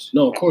everybody else.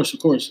 No, of course.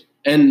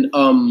 And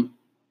I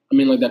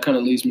mean, like that kind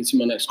of leads me to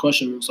my next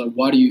question. It's like,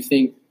 why do you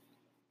think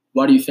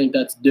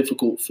that's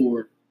difficult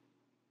for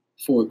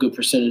a good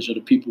percentage of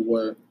the people,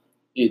 where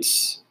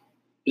it's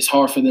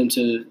hard for them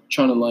to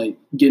try to like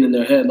get in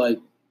their head, like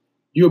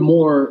you're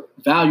more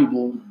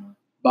valuable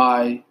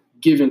by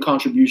giving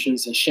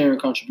contributions and sharing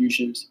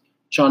contributions,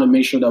 trying to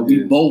make sure that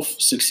we both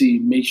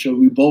succeed, make sure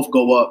we both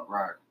go up,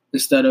 right,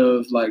 instead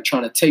of like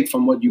trying to take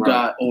from what you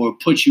got or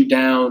put you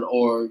down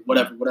or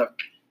whatever.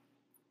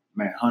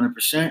 Man,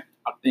 100%.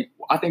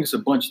 I think it's a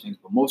bunch of things,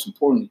 but most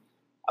importantly,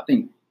 I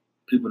think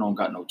people don't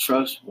got no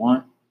trust.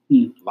 One,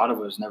 a lot of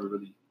us never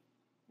really.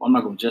 Well, I'm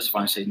not going to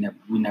justify and say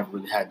we never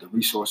really had the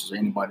resources or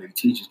anybody to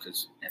teach us,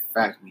 because in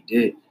fact we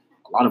did.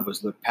 A lot of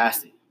us looked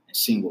past it and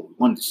seen what we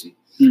wanted to see.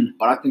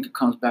 But I think it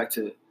comes back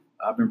to,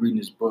 I've been reading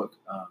this book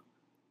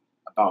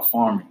about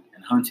farming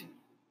and hunting.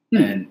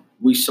 And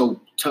we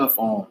so tough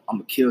on, I'm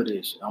going to kill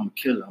this, I'm going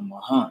to kill it, I'm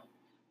going to hunt,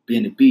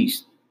 being a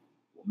beast.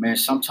 Well, man,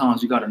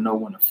 sometimes you got to know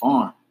when to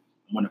farm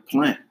and when to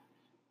plant.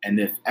 And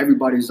if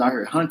everybody's out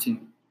here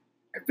hunting,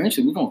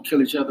 eventually we're going to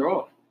kill each other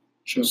off.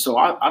 Sure. So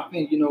I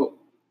think,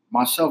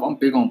 myself, I'm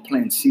big on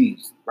planting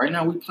seeds. Right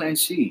now, we planting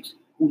seeds.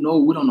 Who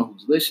knows? We don't know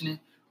who's listening.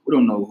 We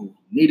don't know who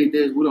needed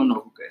this. We don't know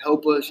who could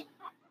help us.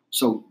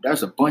 So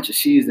there's a bunch of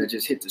seeds that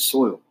just hit the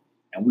soil,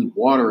 and we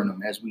watering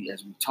them as we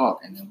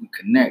talk, and then we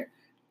connect.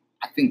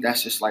 I think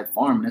that's just like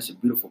farming. That's a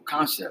beautiful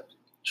concept.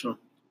 Sure.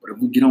 But if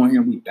we get on here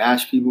and we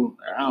bash people,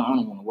 I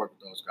don't want to work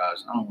with those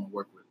guys. I don't want to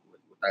work with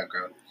that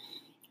girl.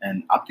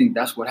 And I think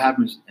that's what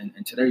happens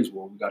in today's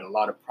world. We got a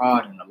lot of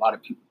pride, and a lot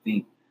of people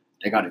think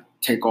they got to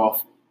take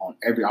off on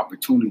every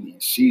opportunity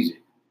and seize it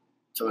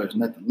until there's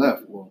nothing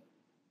left. Well,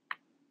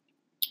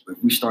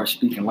 if we start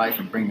speaking life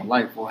and bringing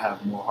life, we'll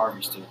have more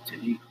harvest to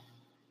eat.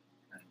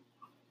 And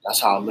that's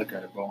how I look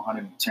at it, bro.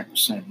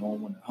 110%.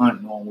 Knowing when to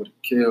hunt, knowing when to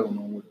kill,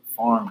 knowing when to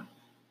farm,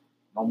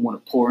 knowing when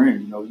to pour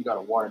in. You got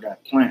to water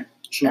that plant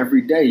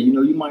every day.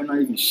 You might not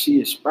even see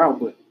it sprout,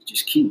 but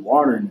just keep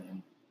watering it.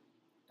 And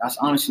that's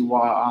honestly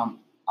why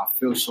I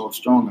feel so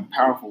strong and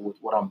powerful with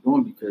what I'm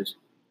doing, because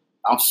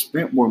I've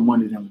spent more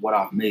money than what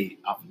I've made.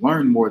 I've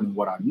learned more than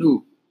what I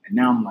knew. And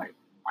now I'm like,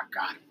 I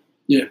got it.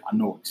 Yeah. I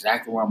know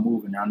exactly where I'm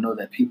moving. I know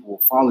that people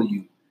will follow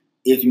you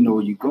if you know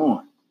where you're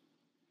going.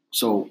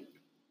 So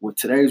with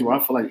today's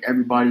world, I feel like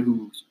everybody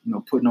who's,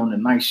 putting on the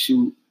nice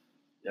suit,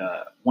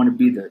 want to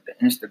be the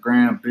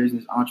Instagram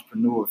business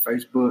entrepreneur,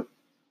 Facebook,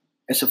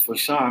 it's a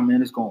facade,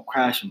 man. It's going to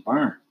crash and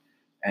burn.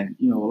 And,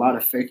 a lot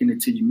of faking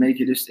it till you make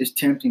it. It's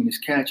tempting, it's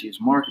catchy,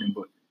 it's marketing,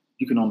 but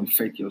you can only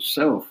fake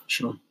yourself.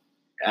 Sure.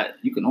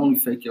 You can only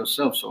fake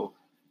yourself. So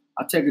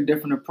I take a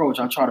different approach.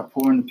 I try to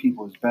pour into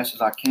people as best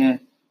as I can.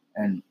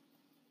 And,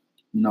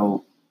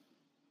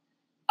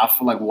 I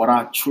feel like what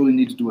I truly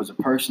need to do as a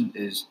person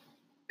is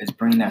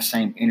bring that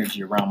same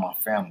energy around my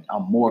family.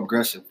 I'm more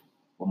aggressive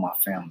with my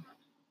family.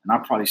 And I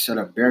probably set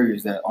up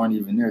barriers that aren't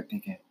even there,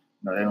 thinking,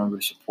 they don't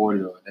really support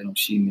it, or they don't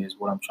see me as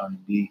what I'm trying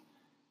to be.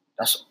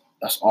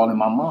 That's all in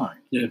my mind.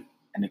 Yeah.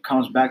 And it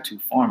comes back to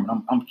farming.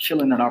 I'm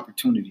killing that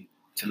opportunity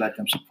to let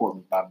them support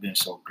me by being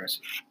so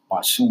aggressive, by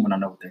assuming I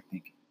know what they're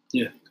thinking.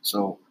 Yeah.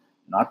 So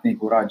I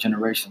think with our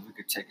generation, we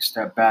could take a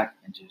step back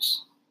and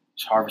just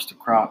harvest the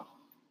crop,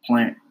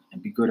 plant,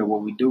 and be good at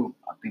what we do.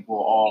 I think we'll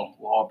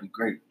all be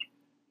great.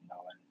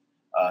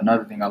 And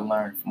another thing I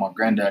learned from my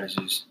granddad is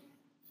just,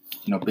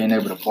 being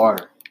able to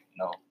barter.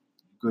 You're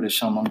good at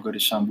something, I'm good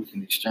at something, we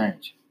can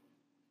exchange.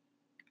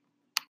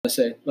 I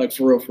say, like,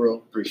 for real.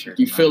 Appreciate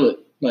you it. Feel it.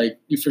 Like,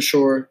 you for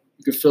sure,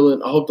 you can feel it.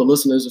 I hope the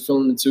listeners are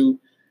feeling it too.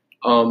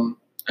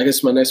 I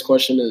guess my next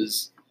question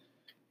is,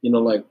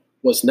 like,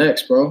 what's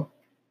next, bro?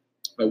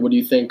 Like, what do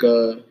you think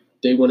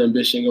Day One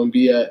Ambition gonna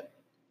be at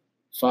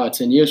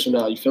 5-10 years from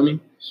now? You feel me?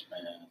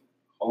 Man,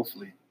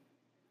 hopefully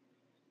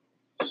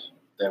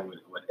that with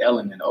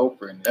Ellen and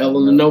Oprah. And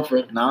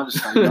Oprah. No, I'm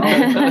just saying,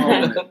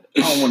 I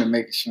don't want to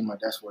make it seem like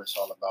that's what it's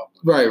all about.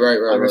 But Right.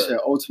 Like I said,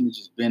 ultimately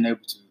just being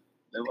able to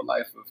live a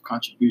life of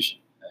contribution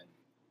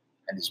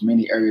and as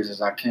many areas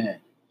as I can.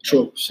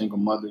 Sure. Single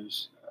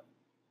mothers,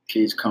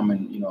 kids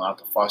coming, out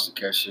the foster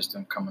care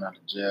system, coming out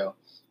of jail,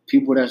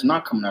 people that's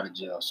not coming out of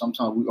jail.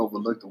 Sometimes we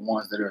overlook the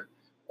ones that are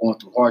going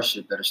through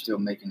hardship that are still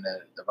making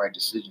the right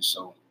decision.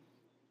 So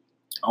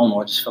I don't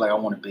know. I just feel like I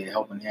want to be a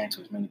helping hand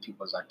to as many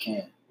people as I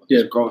can.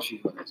 Whether it's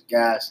groceries, whether it's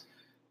gas,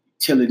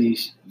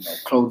 utilities,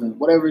 clothing,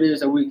 whatever it is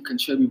that we can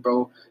contribute,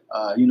 bro.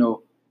 I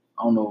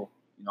don't know.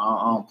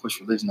 I don't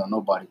push religion on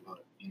nobody, but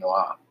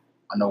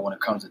I know when it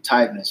comes to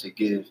tithing, it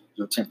give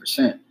your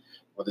 10%,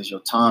 whether it's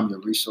your time, your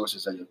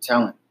resources, or your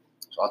talent.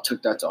 So I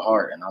took that to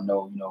heart, and I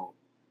know,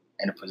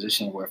 in a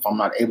position where if I'm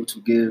not able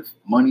to give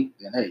money,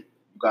 then hey,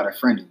 you got a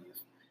friend in you.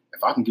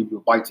 If I can give you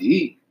a bite to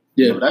eat,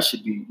 that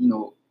should be,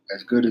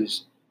 as good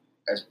as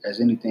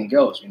anything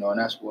else, and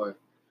that's what,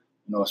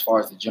 as far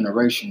as the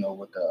generation,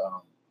 with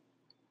the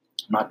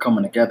not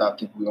coming together, I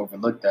think we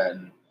overlook that,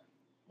 and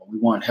when we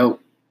want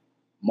help,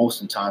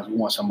 most of the times we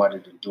want somebody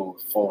to do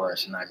it for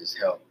us and not just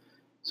help.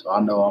 So I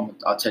know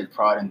I'll take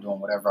pride in doing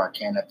whatever I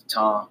can at the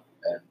time,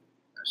 and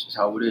that's just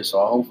how it is.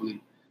 So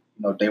hopefully,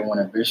 Day One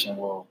Ambition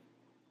will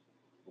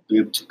be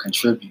able to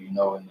contribute,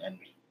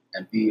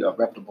 and be a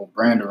reputable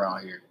brand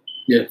around here.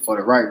 Yeah. For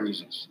the right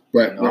reasons.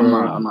 Right. I don't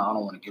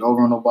want to get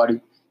over on nobody.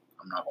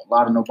 I'm not gonna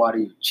lie to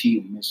nobody,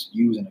 cheat,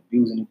 misuse, and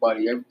abuse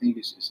anybody. Everything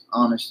is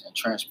honest and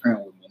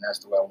transparent with me, and that's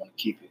the way I want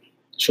to keep it.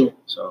 Sure.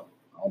 So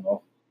I don't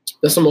know.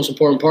 That's the most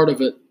important part of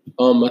it.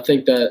 I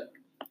think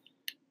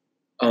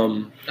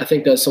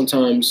that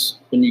sometimes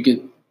when you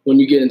get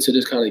into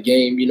this kind of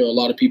game, a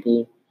lot of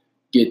people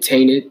get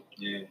tainted.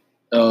 Yeah.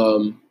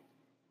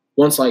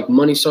 Once like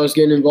money starts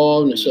getting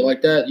involved and shit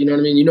like that, you know what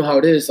I mean? You know how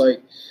it is.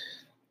 Like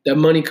that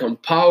money comes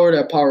power,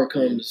 that power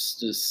comes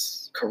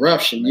just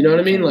corruption. You know what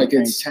I mean? Like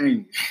it's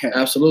change.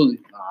 Absolutely.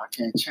 No, I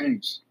can't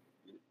change.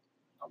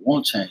 I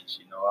won't change.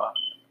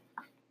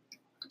 I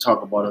could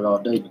talk about it all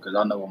day because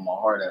I know where my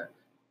heart at.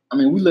 I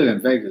mean, we live in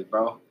Vegas,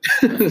 bro.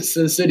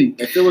 Sin City.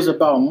 If it was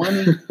about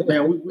money,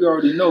 man, we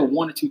already know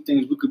one or two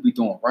things we could be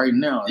doing right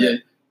now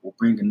that will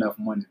bring enough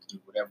money to do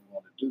whatever we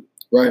want to do.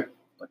 Right.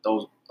 But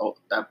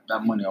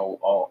that money will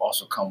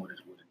also come with a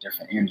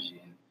different energy,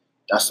 and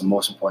that's the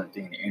most important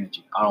thing, the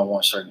energy. I don't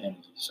want certain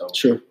energy. So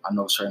sure. I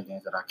know certain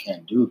things that I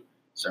can't do,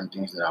 certain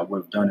things that I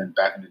would have done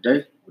back in the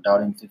day without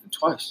even thinking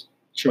twice.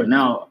 Sure. But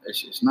now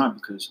it's not,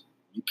 because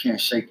you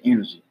can't shake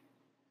energy.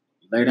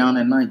 Lay down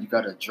at night, you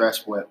got to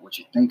address what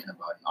you're thinking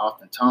about. And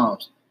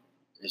oftentimes,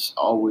 it's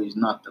always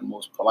not the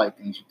most polite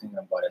things you're thinking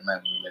about at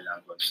night when you lay down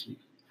and go to sleep.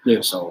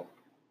 Yeah. So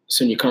it's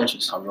in your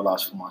conscience. I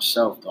realized for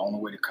myself, the only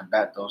way to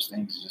combat those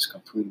things is just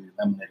completely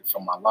eliminate it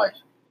from my life.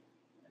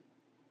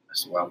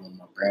 That's why I want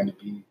my brand to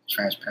be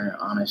transparent,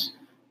 honest.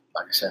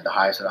 Like I said, the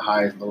highest of the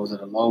highest, lows of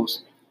the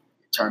lows.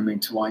 It turned me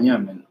into who I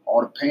am, and all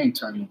the pain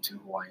turned me into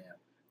who I am.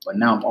 But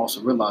now I'm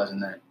also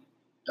realizing that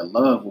the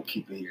love will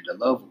keep it here. The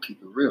love will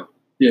keep it real.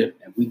 Yeah.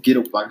 And we get,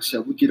 like I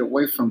said, we get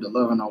away from the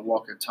love in our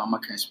walk at time. I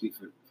can't speak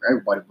for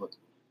everybody, but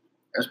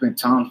there's been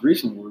times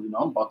recently where,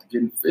 I'm about to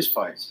get in fist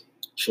fights.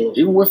 Sure.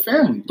 Even with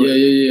family.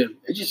 Yeah.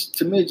 It just,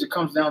 to me, it just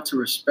comes down to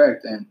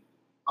respect. And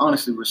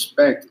honestly,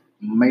 respect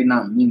may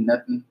not mean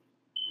nothing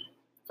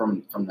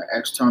from the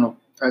external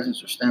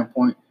presence or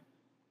standpoint.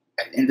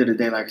 At the end of the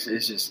day, like I said,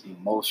 it's just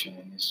emotion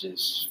and it's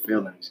just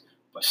feelings.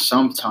 But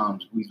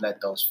sometimes we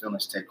let those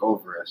feelings take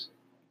over us.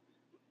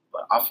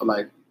 But I feel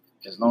like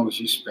as long as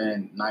you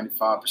spend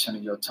 95%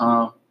 of your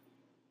time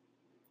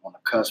on the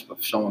cusp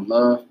of showing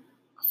love,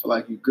 I feel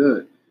like you're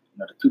good.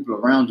 The people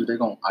around you, they're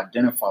going to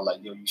identify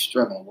like, yo, you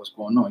struggling. What's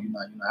going on? You're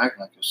not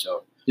acting like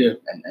yourself. Yeah.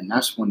 And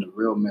that's when the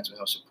real mental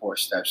health support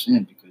steps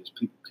in, because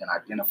people can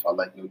identify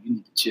like, yo, you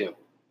need to chill.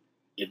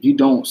 If you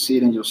don't see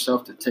it in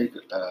yourself to take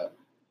a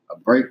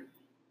break,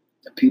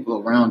 the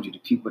people around you, the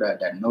people that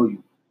know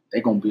you,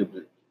 they're going to be able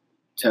to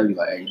tell you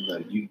like, hey,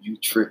 look, you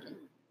tripping.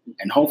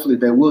 And hopefully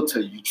they will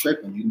tell you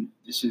tripping.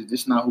 This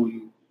is not who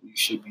you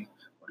should be,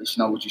 or this is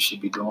not what you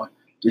should be doing.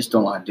 Just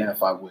don't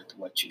identify with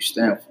what you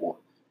stand for,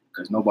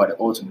 because nobody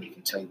ultimately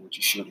can tell you what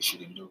you should or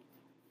shouldn't do.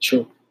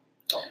 Sure.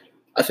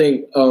 I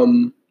think I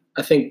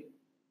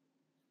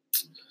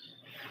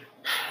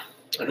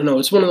don't know.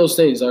 It's one of those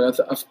things. Like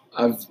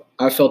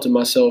I've felt it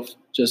myself.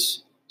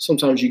 Just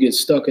sometimes you get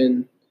stuck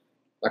in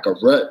like a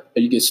rut,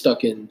 or you get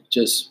stuck in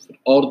just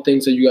all the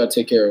things that you got to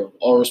take care of,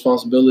 all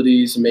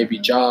responsibilities, and maybe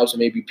jobs, and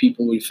maybe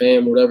people with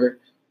fam, whatever.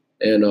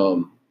 And,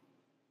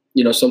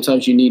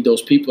 sometimes you need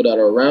those people that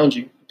are around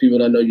you, people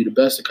that know you the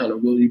best, to kind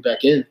of will you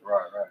back in.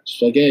 Right.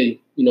 Just like, hey,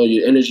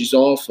 your energy's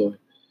off, or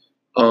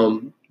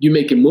you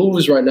making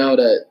moves right now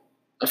that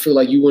I feel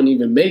like you wouldn't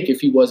even make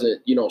if you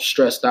wasn't,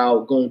 stressed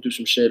out, going through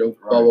some shit, or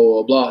blah, blah,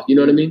 blah, blah. You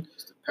know what I mean?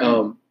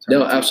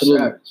 No,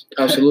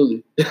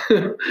 absolutely.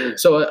 Yeah.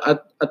 So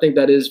I think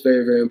that is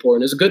very, very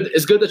important. It's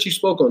good that you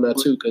spoke on that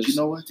too, because you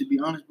know what? To be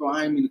honest, bro,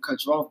 I ain't mean to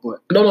cut you off,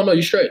 but no,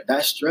 you straight.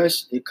 That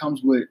stress, it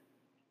comes with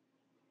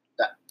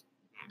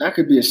that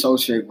could be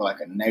associated with like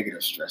a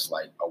negative stress,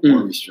 like a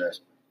worry stress.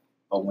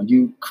 But when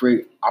you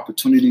create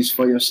opportunities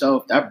for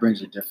yourself, that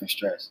brings a different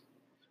stress,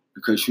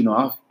 because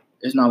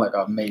it's not like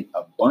I've made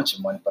a bunch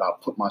of money, but I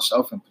put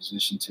myself in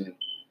position to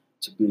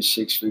be a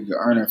 6-figure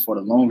earner for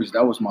the longest.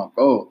 That was my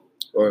goal.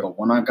 Right. But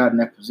when I got in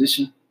that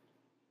position,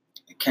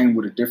 it came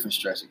with a different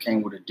stress. It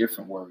came with a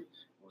different worry.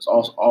 It was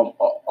also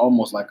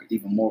almost like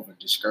even more of a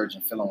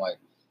discouraging feeling, like,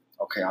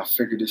 okay, I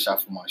figured this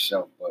out for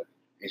myself, but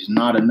it's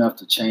not enough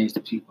to change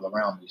the people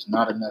around me. It's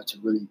not enough to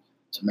really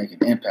to make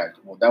an impact.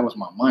 Well, that was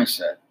my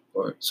mindset.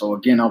 Right. So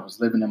again, I was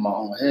living in my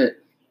own head.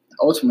 And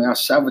ultimately, I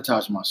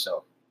sabotaged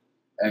myself.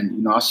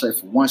 And, I say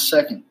for 1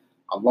 second,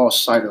 I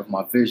lost sight of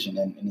my vision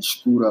and it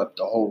screwed up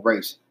the whole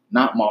race.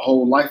 Not my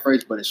whole life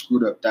race, but it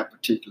screwed up that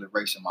particular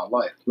race in my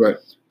life. Right.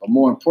 But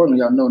more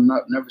importantly, I know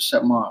never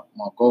set my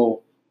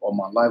goal or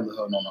my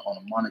livelihood on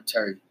a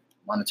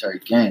monetary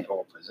gain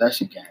or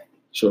possession gain.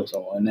 Sure.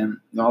 So, and then,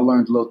 I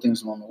learned little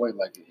things along the way.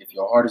 Like, if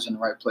your heart is in the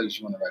right place,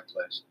 you're in the right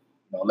place.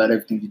 Let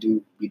everything you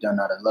do be done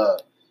out of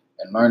love.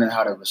 And learning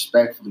how to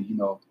respectfully,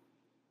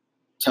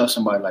 tell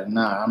somebody like,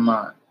 nah, I'm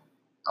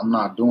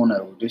not doing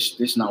that. Or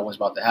this not what's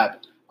about to happen.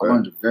 I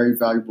learned a very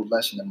valuable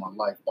lesson in my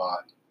life by,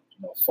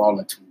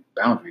 falling to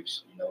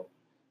boundaries,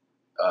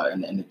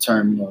 and the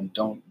term,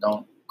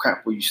 don't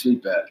crap where you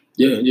sleep at.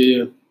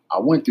 Yeah. I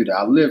went through that.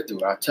 I lived through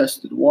it. I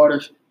tested the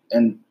waters,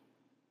 and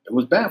it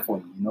was bad for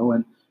me,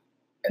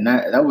 and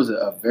that was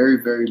a very,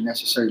 very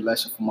necessary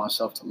lesson for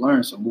myself to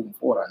learn. So moving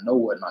forward, I know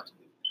what not to do.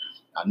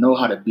 I know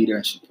how to be there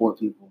and support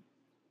people,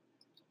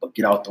 but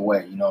get out the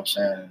way. You know what I'm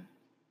saying?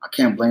 I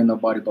can't blame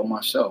nobody but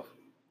myself,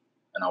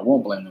 and I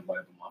won't blame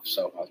nobody but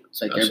myself. I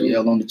take every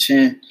L on the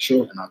chin,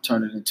 and I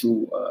turn it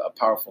into a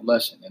powerful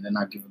lesson, and then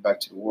I give it back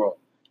to the world.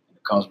 And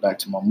it comes back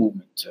to my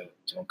movement to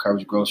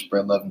encourage growth,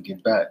 spread love, and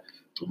give back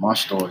through my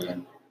story.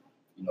 And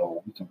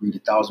we can read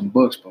 1,000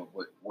 books, but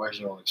where's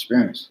your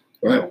experience?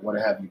 Right. What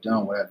have you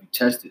done? What have you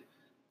tested?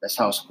 That's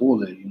how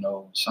school is.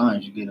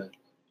 Science, you get to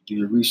do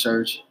your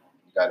research.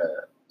 You got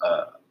a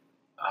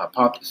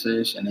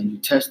hypothesis, and then you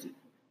test it.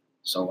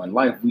 So in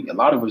life, a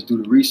lot of us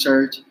do the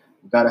research.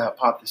 We got a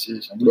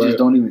hypothesis, and we just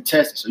don't even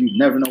test it. So you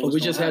never know.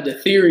 We just had the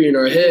theory in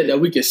our head that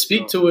we could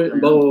speak to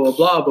it, blah, blah, blah,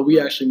 blah, but we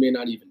actually may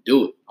not even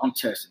do it. I'm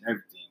testing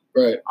everything.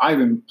 Right. I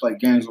even play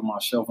games with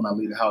myself when I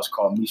leave the house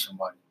called Meet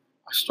Somebody.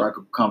 I strike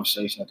up a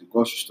conversation at the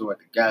grocery store, at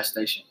the gas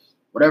station,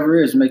 whatever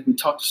it is, make me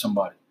talk to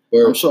somebody.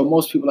 Word. I'm sure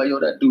most people are like, yo,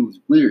 that dude's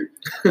weird.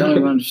 They don't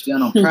even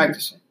understand I'm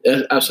practicing.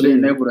 Yeah, absolutely.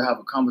 Being able to have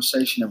a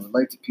conversation and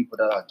relate to people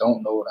that I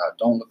don't know, that I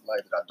don't look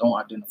like, that I don't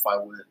identify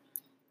with,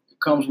 it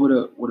comes with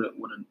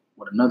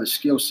another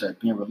skill set,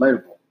 being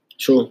relatable.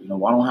 True. I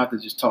don't have to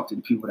just talk to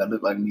the people that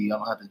look like me. I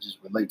don't have to just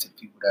relate to the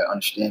people that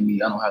understand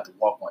me. I don't have to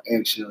walk on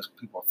eggshells.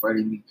 People are afraid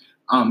of me.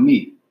 I'm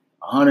me,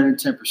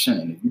 110%.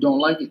 And if you don't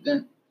like it,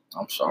 then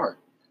I'm sorry.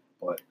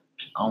 But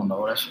I don't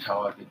know. That's just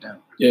how I get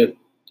down. Yeah.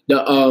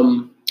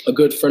 A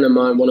good friend of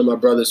mine, one of my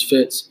brothers,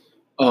 Fitz,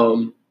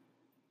 that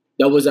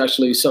was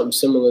actually something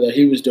similar that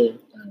he was doing.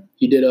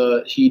 He did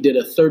a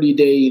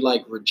 30-day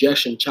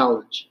rejection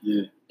challenge.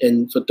 Yeah.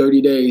 And for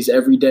 30 days,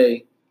 every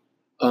day,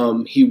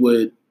 he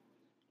would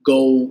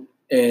go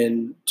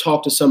and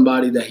talk to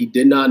somebody that he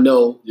did not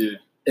know. Yeah.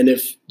 And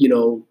if,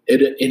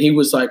 and he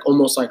was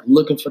almost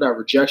looking for that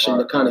rejection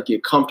to kind of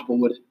get comfortable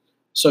with it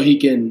so he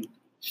can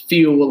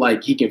feel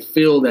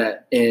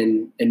that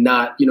and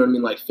not,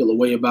 feel a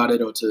way about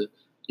it or to,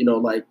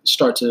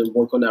 start to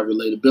work on that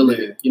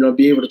relatability,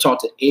 be able to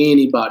talk to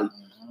anybody,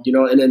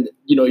 and then,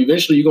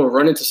 eventually you're going to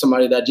run into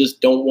somebody that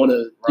just don't want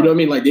to,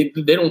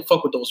 they don't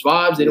fuck with those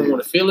vibes. They don't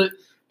want to feel it.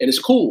 And it's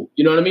cool.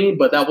 You know what I mean?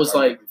 But that was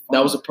that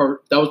was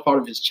part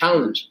of his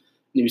challenge.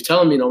 And he was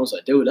telling me, and I was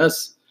like, dude,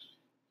 that's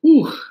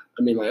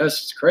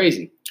just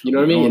crazy. You know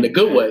what I mean? In a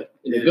good way.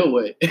 In a good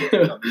way.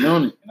 I'll be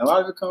on it. And a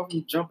lot of it comes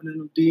from jumping in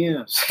them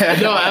DMs.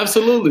 No,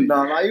 absolutely.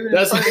 No, not even you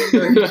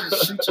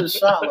just shoot your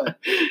shot.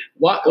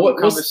 What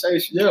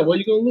conversation? Yeah, what are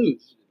you going to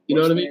lose? You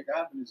know what I mean?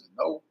 Happen is a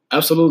no.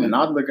 Absolutely. And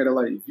I'd look at it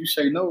like, if you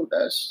say no,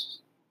 that's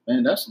a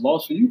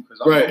loss for you.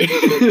 Right.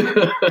 You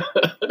know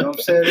what I'm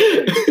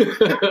saying?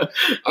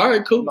 All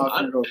right, cool. I'm not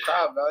going to go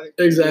cry about it.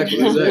 Exactly.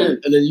 And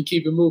then you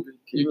keep it moving.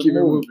 You keep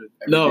it moving.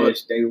 No,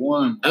 it's day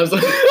one.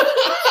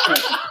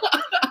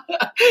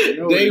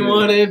 Day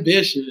one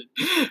ambition.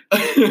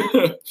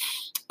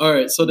 All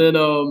right, so then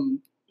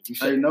if you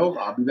say no,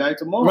 I'll be back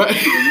tomorrow. Right.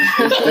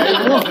 It's day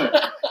one.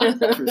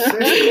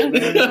 Persistent,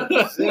 man.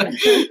 Persistent.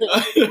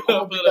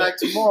 I'll be back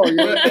tomorrow.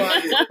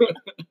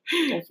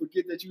 Don't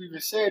forget that you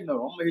even said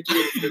no. I'm gonna hit you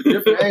with a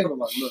different angle.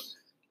 Like, look,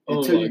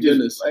 until you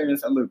just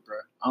look, bro,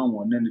 I don't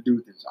want nothing to do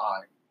with this.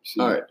 All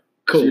right.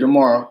 Cool. See you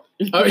tomorrow.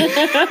 All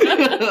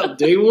right.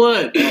 Day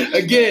one.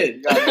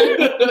 Again.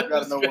 You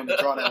gotta know when to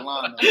draw that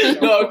line.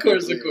 No, of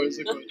course. No,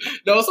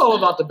 it's all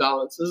about the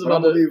balance. It's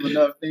about leave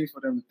enough things for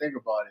them to think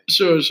about it.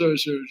 Sure.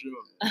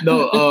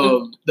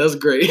 No, that's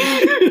great.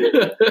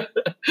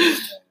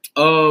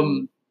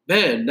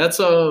 Man, that's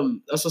a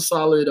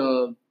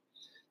solid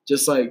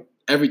just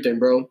everything,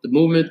 bro. The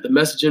movement, the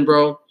messaging,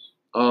 bro.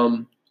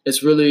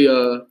 It's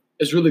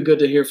really good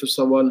to hear from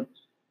someone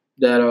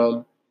that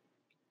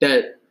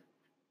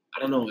I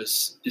don't know,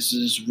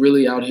 is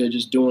really out here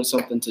just doing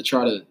something to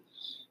try to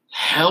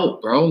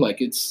help, bro.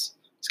 It's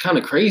kind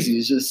of crazy.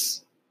 It's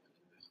just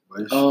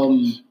it's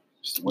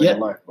the way of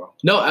life, bro.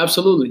 No,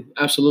 absolutely.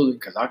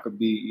 Because I could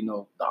be,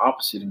 the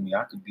opposite of me.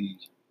 I could be,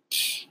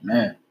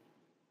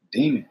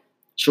 demon.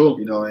 Sure.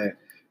 And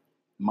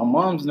my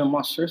moms and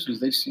my sisters,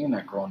 they seen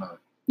that growing up.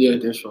 Yeah. The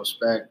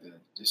disrespect, the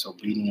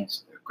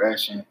disobedience, the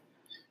aggression.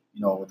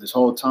 You know, this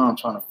whole time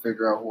trying to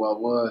figure out who I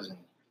was and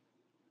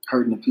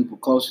hurting the people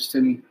closest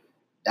to me.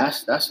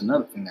 That's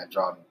another thing that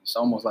drives me. It's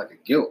almost like a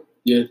guilt.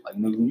 Yeah. Like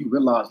when you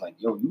realize, like,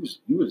 yo, you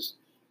was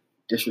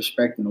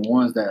disrespecting the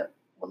ones that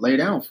would lay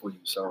down for you.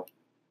 So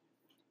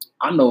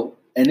I know,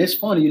 and it's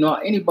funny, you know,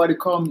 anybody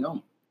call me,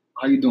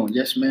 how you doing?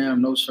 Yes,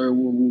 ma'am. No, sir.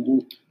 Woo, woo,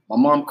 woo. My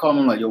mom called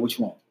me, like, yo, what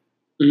you want?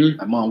 Mm-hmm.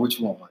 Like, Mom, what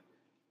you want? Like,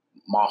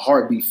 my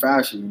heart beat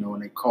faster, you know,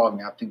 when they called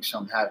me. I think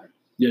something happened.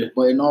 Yeah.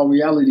 But in all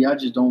reality, I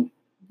just don't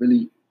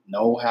really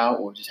know how,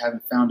 or just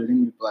haven't found it in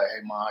me to be like,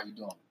 hey, Mom, how you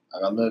doing?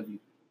 Like, I love you.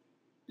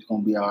 It's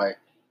going to be all right.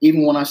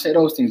 Even when I say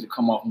those things, it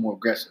come off more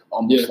aggressive,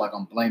 almost like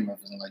I'm blaming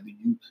everything. Like,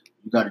 you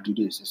got to do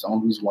this. It's the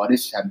only reason why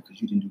this is happening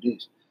because you didn't do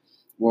this.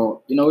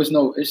 Well, you know,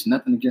 it's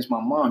nothing against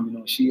my mom. You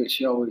know, she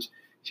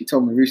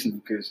told me recently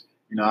because,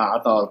 you know, I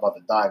thought I was about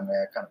to die,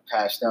 man. I kind of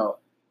passed out.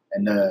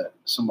 And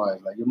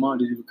somebody's like, your mom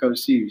didn't even come to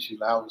see you. She's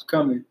like, I was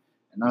coming.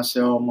 And I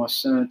said, oh, my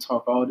son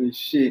talk all this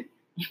shit.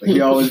 But he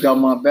always got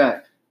my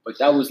back. But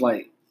that was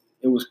like,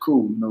 it was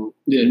cool, you know.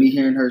 Yeah. Me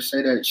hearing her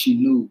say that, she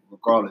knew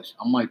regardless.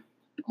 I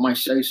might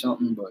say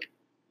something, but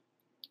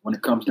when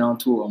it comes down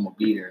to it, I'm going to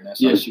be there. And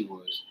that's how she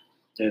was.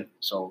 Yeah.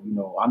 So, you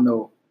know, I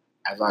know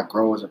as I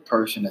grow as a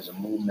person, as a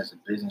movement, as a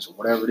business, or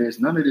whatever it is,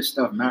 none of this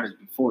stuff matters.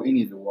 Before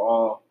any of it, we're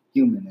all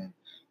human. And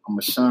I'm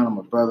a son, I'm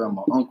a brother, I'm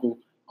an uncle,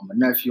 I'm a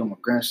nephew, I'm a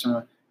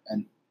grandson.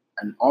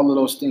 And all of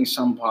those things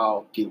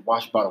somehow get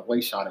washed by the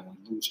wayside and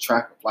we lose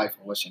track of life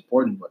and what's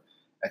important. But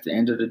at the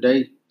end of the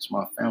day, it's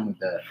my family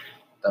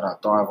that I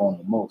thrive on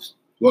the most.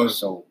 Well,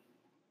 so,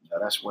 yeah,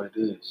 that's what it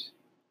is.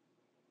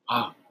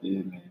 Wow.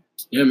 Yeah, man.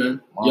 Yeah,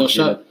 man.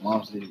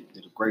 Moms did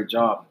a great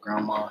job.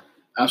 Grandma.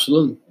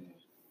 Absolutely.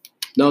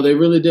 No, they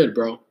really did,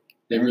 bro.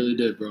 They really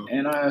did, bro.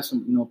 And I had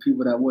some, you know,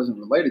 people that wasn't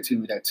related to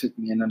me that took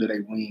me in under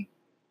their wing.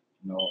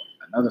 You know,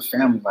 another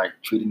family, like,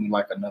 treated me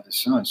like another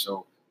son.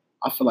 So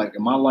I feel like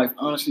in my life,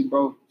 honestly,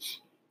 bro,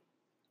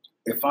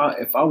 if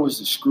I was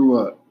to screw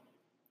up,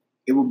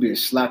 it would be a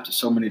slap to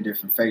so many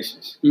different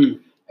faces. Mm.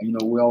 And, you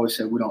know, we always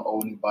say we don't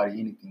owe anybody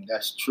anything.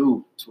 That's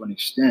true to an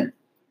extent.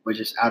 But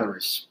just out of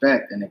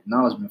respect and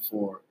acknowledgement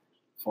for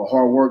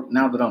hard work,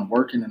 now that I'm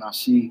working and I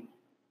see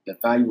the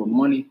value of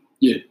money,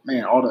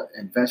 man, all the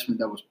investment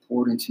that was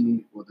poured into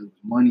me, whether it was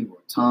money or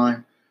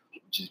time,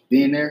 just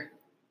being there,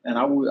 and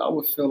I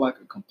would feel like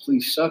a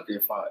complete sucker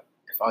if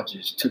I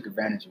just took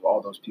advantage of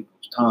all those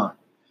people's time.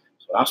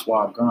 So that's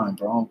why I grind,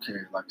 bro. I don't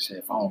care. Like I said,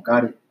 if I don't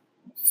got it,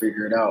 I'm gonna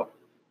figure it out.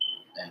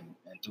 And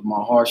through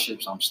my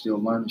hardships, I'm still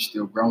learning,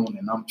 still growing,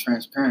 and I'm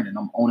transparent and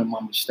I'm owning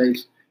my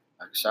mistakes.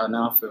 Like I said,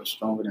 now I feel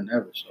stronger than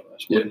ever. So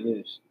that's what it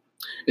is.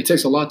 It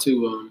takes a lot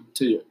to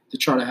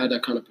try to have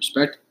that kind of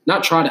perspective.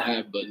 Not try to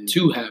have, but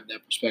to have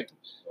that perspective.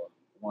 So I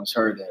once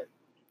heard that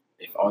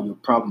if all your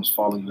problems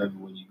follow you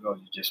everywhere you go,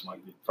 you just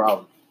might be a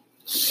problem.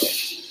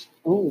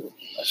 Ooh.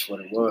 That's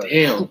what it was.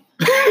 Damn.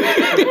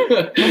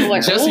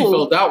 Like, Jesse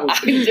felt that one. I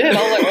did. I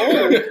was like,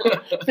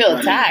 oh, I feel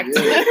attacked.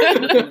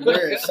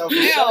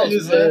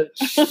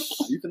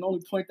 You can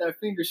only point that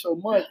finger so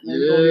much, man.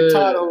 You're going to get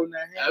tired holding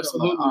that hand.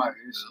 Absolutely. Like, all right,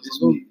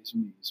 it's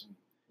me.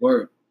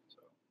 Word.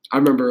 I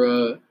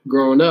remember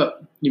growing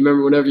up, you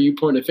remember whenever you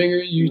point a finger,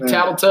 you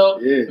tattletale?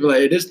 Yeah. You're like,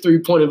 hey, this 3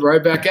 pointed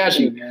right back at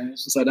you. Man.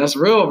 It's like, that's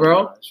real,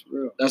 bro.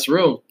 That's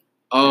real.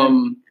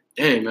 Dang,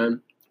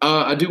 man.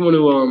 I do want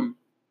to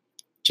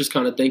just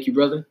kind of thank you,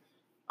 brother.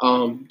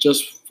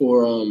 Just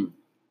for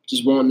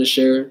just wanting to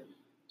share,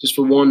 just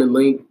for wanting to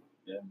link,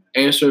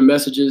 answering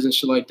messages and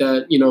shit like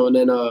that, you know, and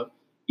then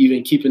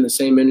even keeping the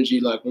same energy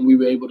like when we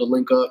were able to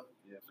link up,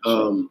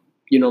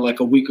 you know, like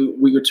a week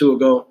or two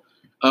ago.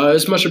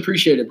 It's much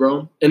appreciated,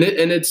 bro. And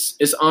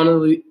it's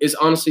honestly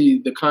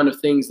the kind of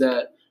things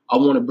that I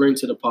want to bring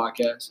to the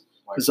podcast.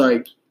 It's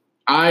like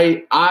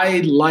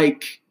I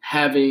like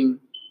having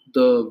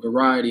the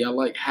variety. I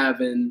like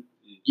having,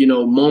 you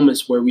know,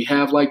 moments where we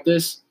have like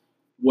this,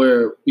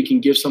 where we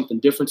can give something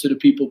different to the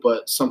people,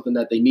 but something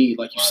that they need.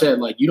 Like you said,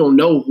 like you don't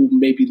know who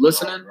may be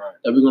listening,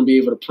 that we're going to be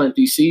able to plant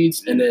these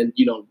seeds and then,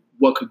 you know,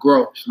 what could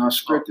grow. It's not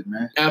scripted,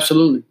 man.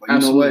 Absolutely. But you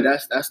know what?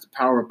 That's the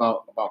power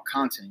about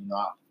content. You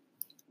know,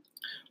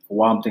 for a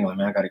while I'm thinking, like,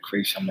 man, I got to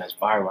create something that's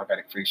viral. I got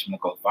to create something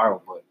that goes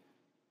viral. But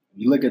when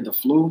you look at the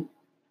flu,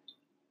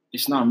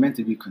 it's not meant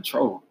to be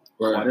controlled.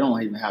 Right. They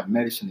don't even have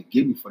medicine to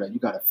give you for that. You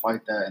got to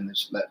fight that and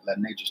just let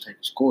nature take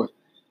its course.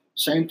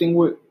 Same thing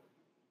with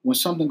when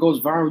something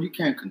goes viral, you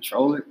can't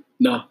control it.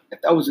 No.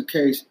 If that was the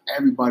case,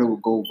 everybody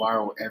would go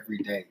viral every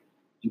day.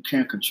 You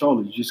can't control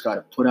it. You just got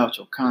to put out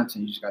your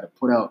content. You just got to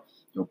put out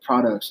your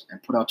products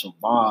and put out your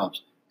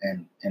vibes.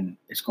 And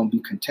it's going to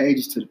be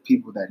contagious to the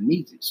people that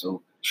need it.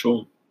 So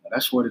sure,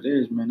 that's what it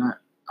is, man. I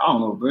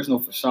don't know. There's no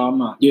facade. I'm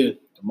not the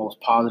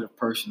most positive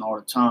person all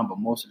the time, but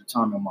most of the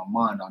time in my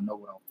mind, I know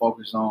what I'm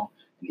focused on.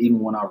 And even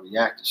when I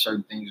react to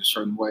certain things a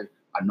certain way,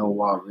 I know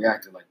why I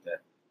reacted like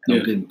that. And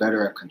I'm getting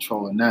better at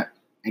controlling that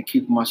and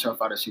keeping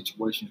myself out of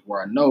situations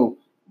where I know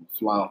I'm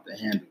fly off the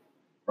handle,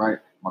 right?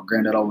 My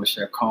granddad always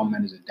said, calm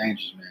man is a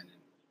dangerous man.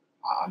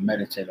 And I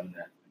meditate on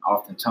that. And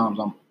oftentimes,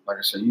 like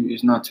I said,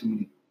 it's not too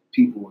many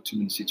people or too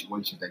many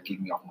situations that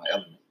get me off my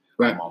element.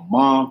 Right. My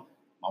mom,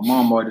 my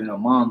mom already know.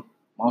 Mom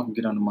can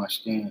get under my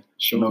skin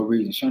for no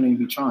reason. She don't even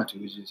be trying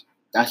to. It's just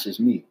that's just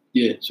me.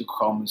 Yeah. She could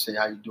call me and say,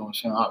 "How you doing?"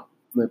 She I'll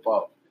flip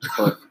out.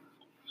 But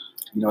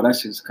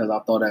that's just because I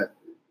thought that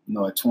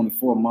at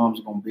 24,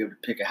 mom's gonna be able to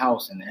pick a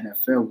house, and the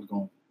NFL was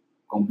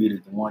gonna be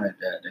the one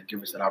that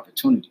give us that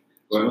opportunity.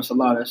 So it's a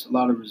lot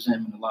of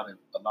resentment, a lot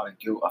of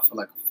guilt. I feel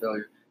like a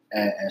failure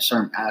at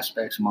certain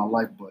aspects of my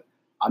life, but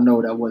I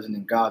know that wasn't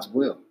in God's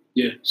will.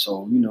 Yeah.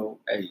 So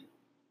hey,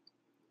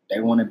 day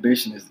one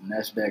ambition is the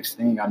next best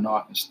thing. I know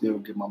I can still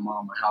give my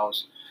mom a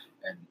house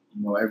and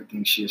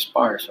everything she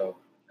aspires. So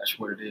that's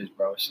what it is,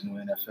 bro. It's in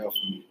the NFL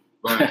for me.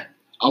 Right.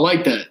 I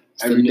like that.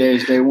 Every day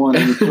is day one.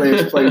 Every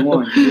players play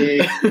one.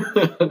 Yeah.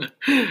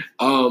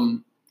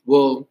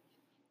 Well,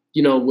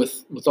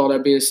 with all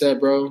that being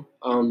said, bro,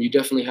 you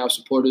definitely have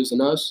supporters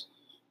in us.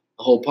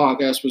 The whole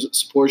podcast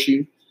supports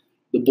you.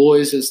 The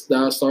boys that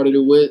I started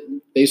it with,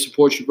 they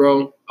support you,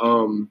 bro.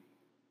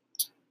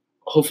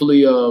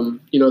 Hopefully, the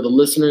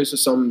listeners, if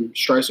something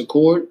strikes a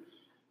chord,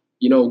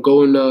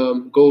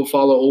 go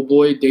follow old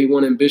boy Day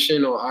One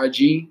Ambition on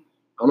IG.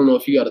 I don't know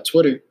if you got a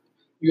Twitter.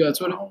 You got a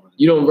Twitter?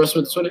 You don't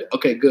wrestle with Twitter?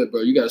 Okay, good,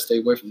 bro. You got to stay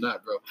away from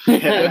that,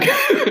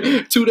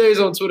 bro. 2 days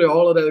on Twitter,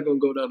 all of that is going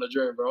to go down the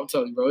drain, bro. I'm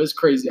telling you, bro. It's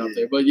crazy out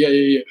there. But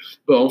yeah.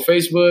 But on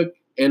Facebook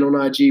and on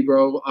IG,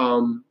 bro,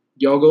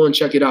 y'all go and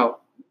check it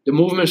out. The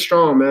movement's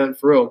strong, man,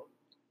 for real.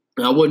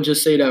 And I wouldn't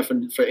just say that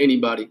for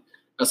anybody.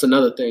 That's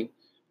another thing.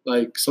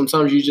 Like,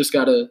 sometimes you just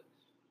got to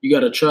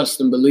trust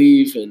and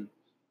believe and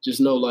just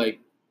know, like,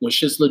 when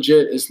shit's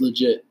legit, it's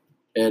legit.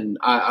 And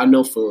I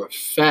know for a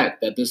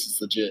fact that this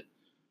is legit.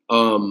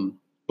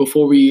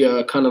 Before we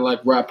kind of like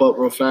wrap up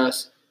real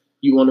fast,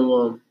 you want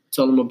to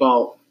tell them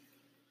about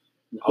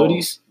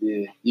hoodies?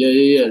 Yeah.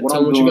 So what tell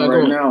I'm them what doing you got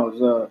right going. now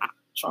is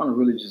trying to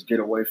really just get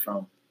away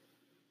from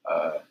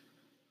the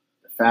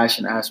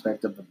fashion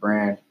aspect of the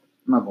brand.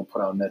 I'm not gonna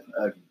put out nothing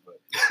ugly,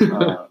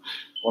 but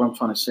what I'm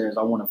trying to say is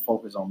I want to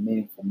focus on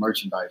meaningful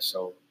merchandise.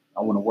 So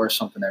I want to wear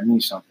something that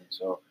means something.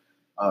 So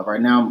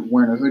right now I'm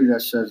wearing a hoodie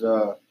that says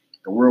the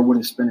world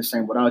wouldn't spin the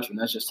same without you, and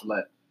that's just to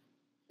let.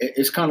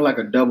 It's kind of like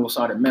a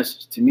double-sided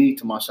message. To me,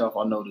 to myself,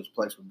 I know this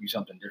place would be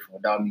something different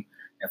without me.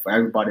 And for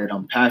everybody that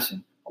I'm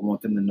passing, I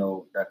want them to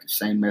know that the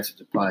same message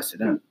applies to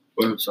them.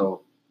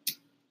 So,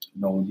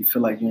 when you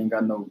feel like you ain't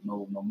got no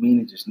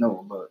meaning, just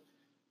know, look,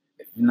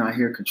 if you're not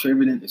here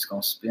contributing, it's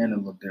going to spin a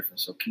little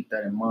different. So keep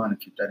that in mind and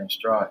keep that in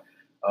stride.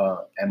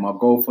 And my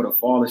goal for the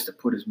fall is to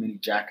put as many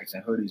jackets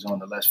and hoodies on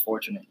the less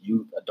fortunate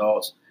youth,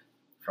 adults,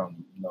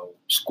 from,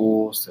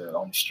 schools to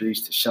on the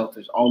streets to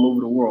shelters all over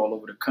the world, all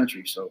over the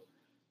country. So,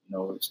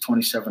 it's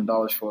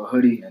 $27 for a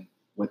hoodie, and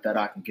with that,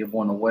 I can give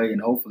one away,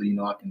 and hopefully,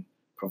 I can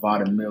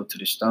provide a meal to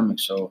the stomach.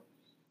 So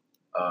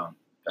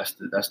that's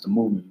the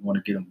movement. You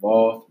want to get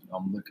involved.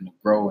 I'm looking to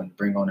grow and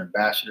bring on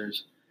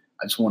ambassadors.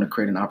 I just want to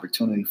create an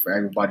opportunity for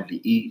everybody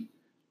to eat.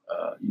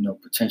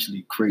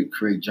 Potentially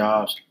create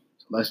jobs.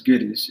 So let's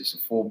get it. It's just a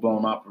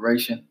full-blown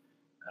operation.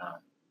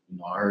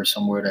 I heard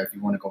somewhere that if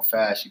you want to go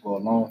fast, you go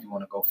alone. If you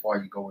want to go far,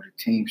 you go with a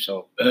team.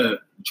 So I'm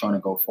trying to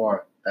go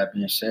far. That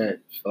being said,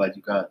 I feel like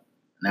you got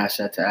an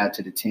asset to add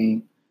to the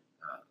team.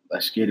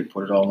 Let's get it.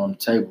 Put it all on the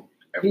table.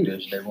 Every day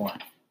is day one.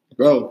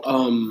 Bro,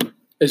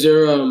 is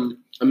there,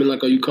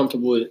 are you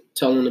comfortable with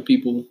telling the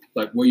people,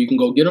 like, where you can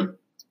go get them?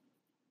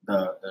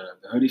 The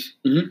hoodies?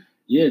 Mm-hmm.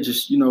 Yeah,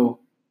 just,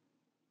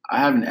 I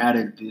haven't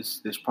added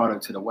this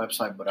product to the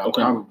website, but I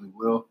probably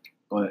will.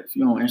 But if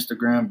you're on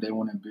Instagram, Day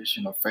One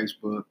Ambition, or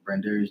Facebook,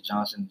 Brandarius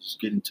Johnson,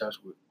 just get in touch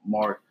with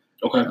Mark,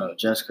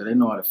 Jessica. They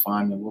know how to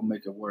find me. We'll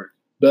make it work.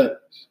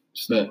 But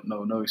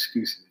no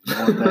excuses. You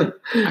want that?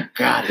 I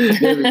got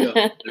it. There we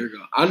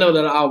go. I know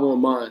that I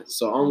want mine,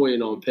 so I'm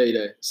waiting on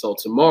payday. So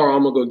tomorrow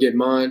I'm gonna go get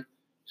mine.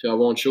 If y'all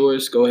want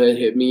yours, go ahead and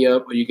hit me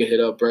up, or you can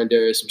hit up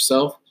Brandarius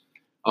himself.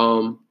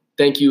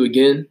 Thank you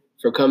again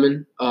for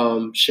coming,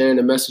 sharing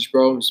the message,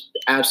 bro. It's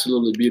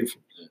absolutely beautiful,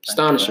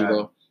 astonishing,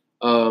 bro.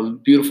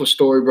 Beautiful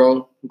story,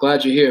 bro. I'm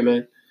glad you're here,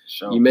 man.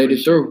 Sure, you made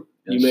it through.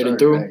 Yes, you made sir. it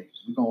through. Hey,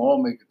 we're gonna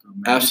all make it through,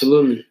 man.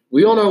 Absolutely.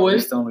 We on our way.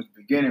 It's only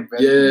the beginning,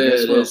 baby. Yeah,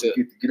 guess what? it.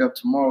 We get to get up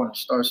tomorrow and it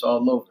starts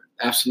all over.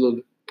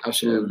 Absolutely.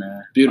 Yeah,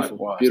 man. Beautiful.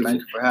 Likewise. Beautiful.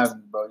 Thank you for having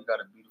me, bro. You got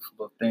a beautiful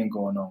little thing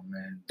going on,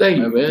 man. Thank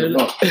you, man. You're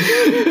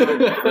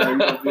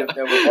gonna be up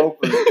there with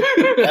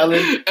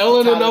Oprah,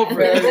 Ellen and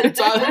Oprah,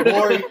 Tyler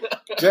Morey,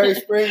 Jerry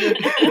Springer.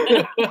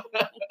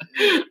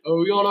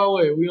 We on our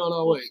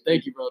way.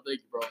 Thank you, bro.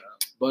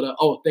 But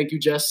thank you,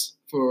 Jess,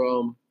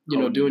 for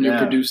doing your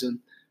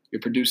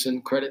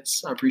producing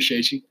credits. I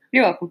appreciate you.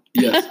 You're welcome.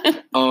 Yes.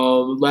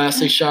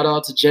 Lastly, shout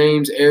out to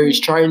James, Aries,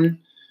 Triton,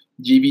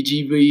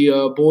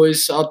 GVGB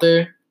boys out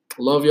there.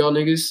 Love y'all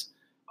niggas.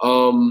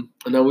 And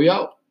then we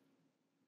out.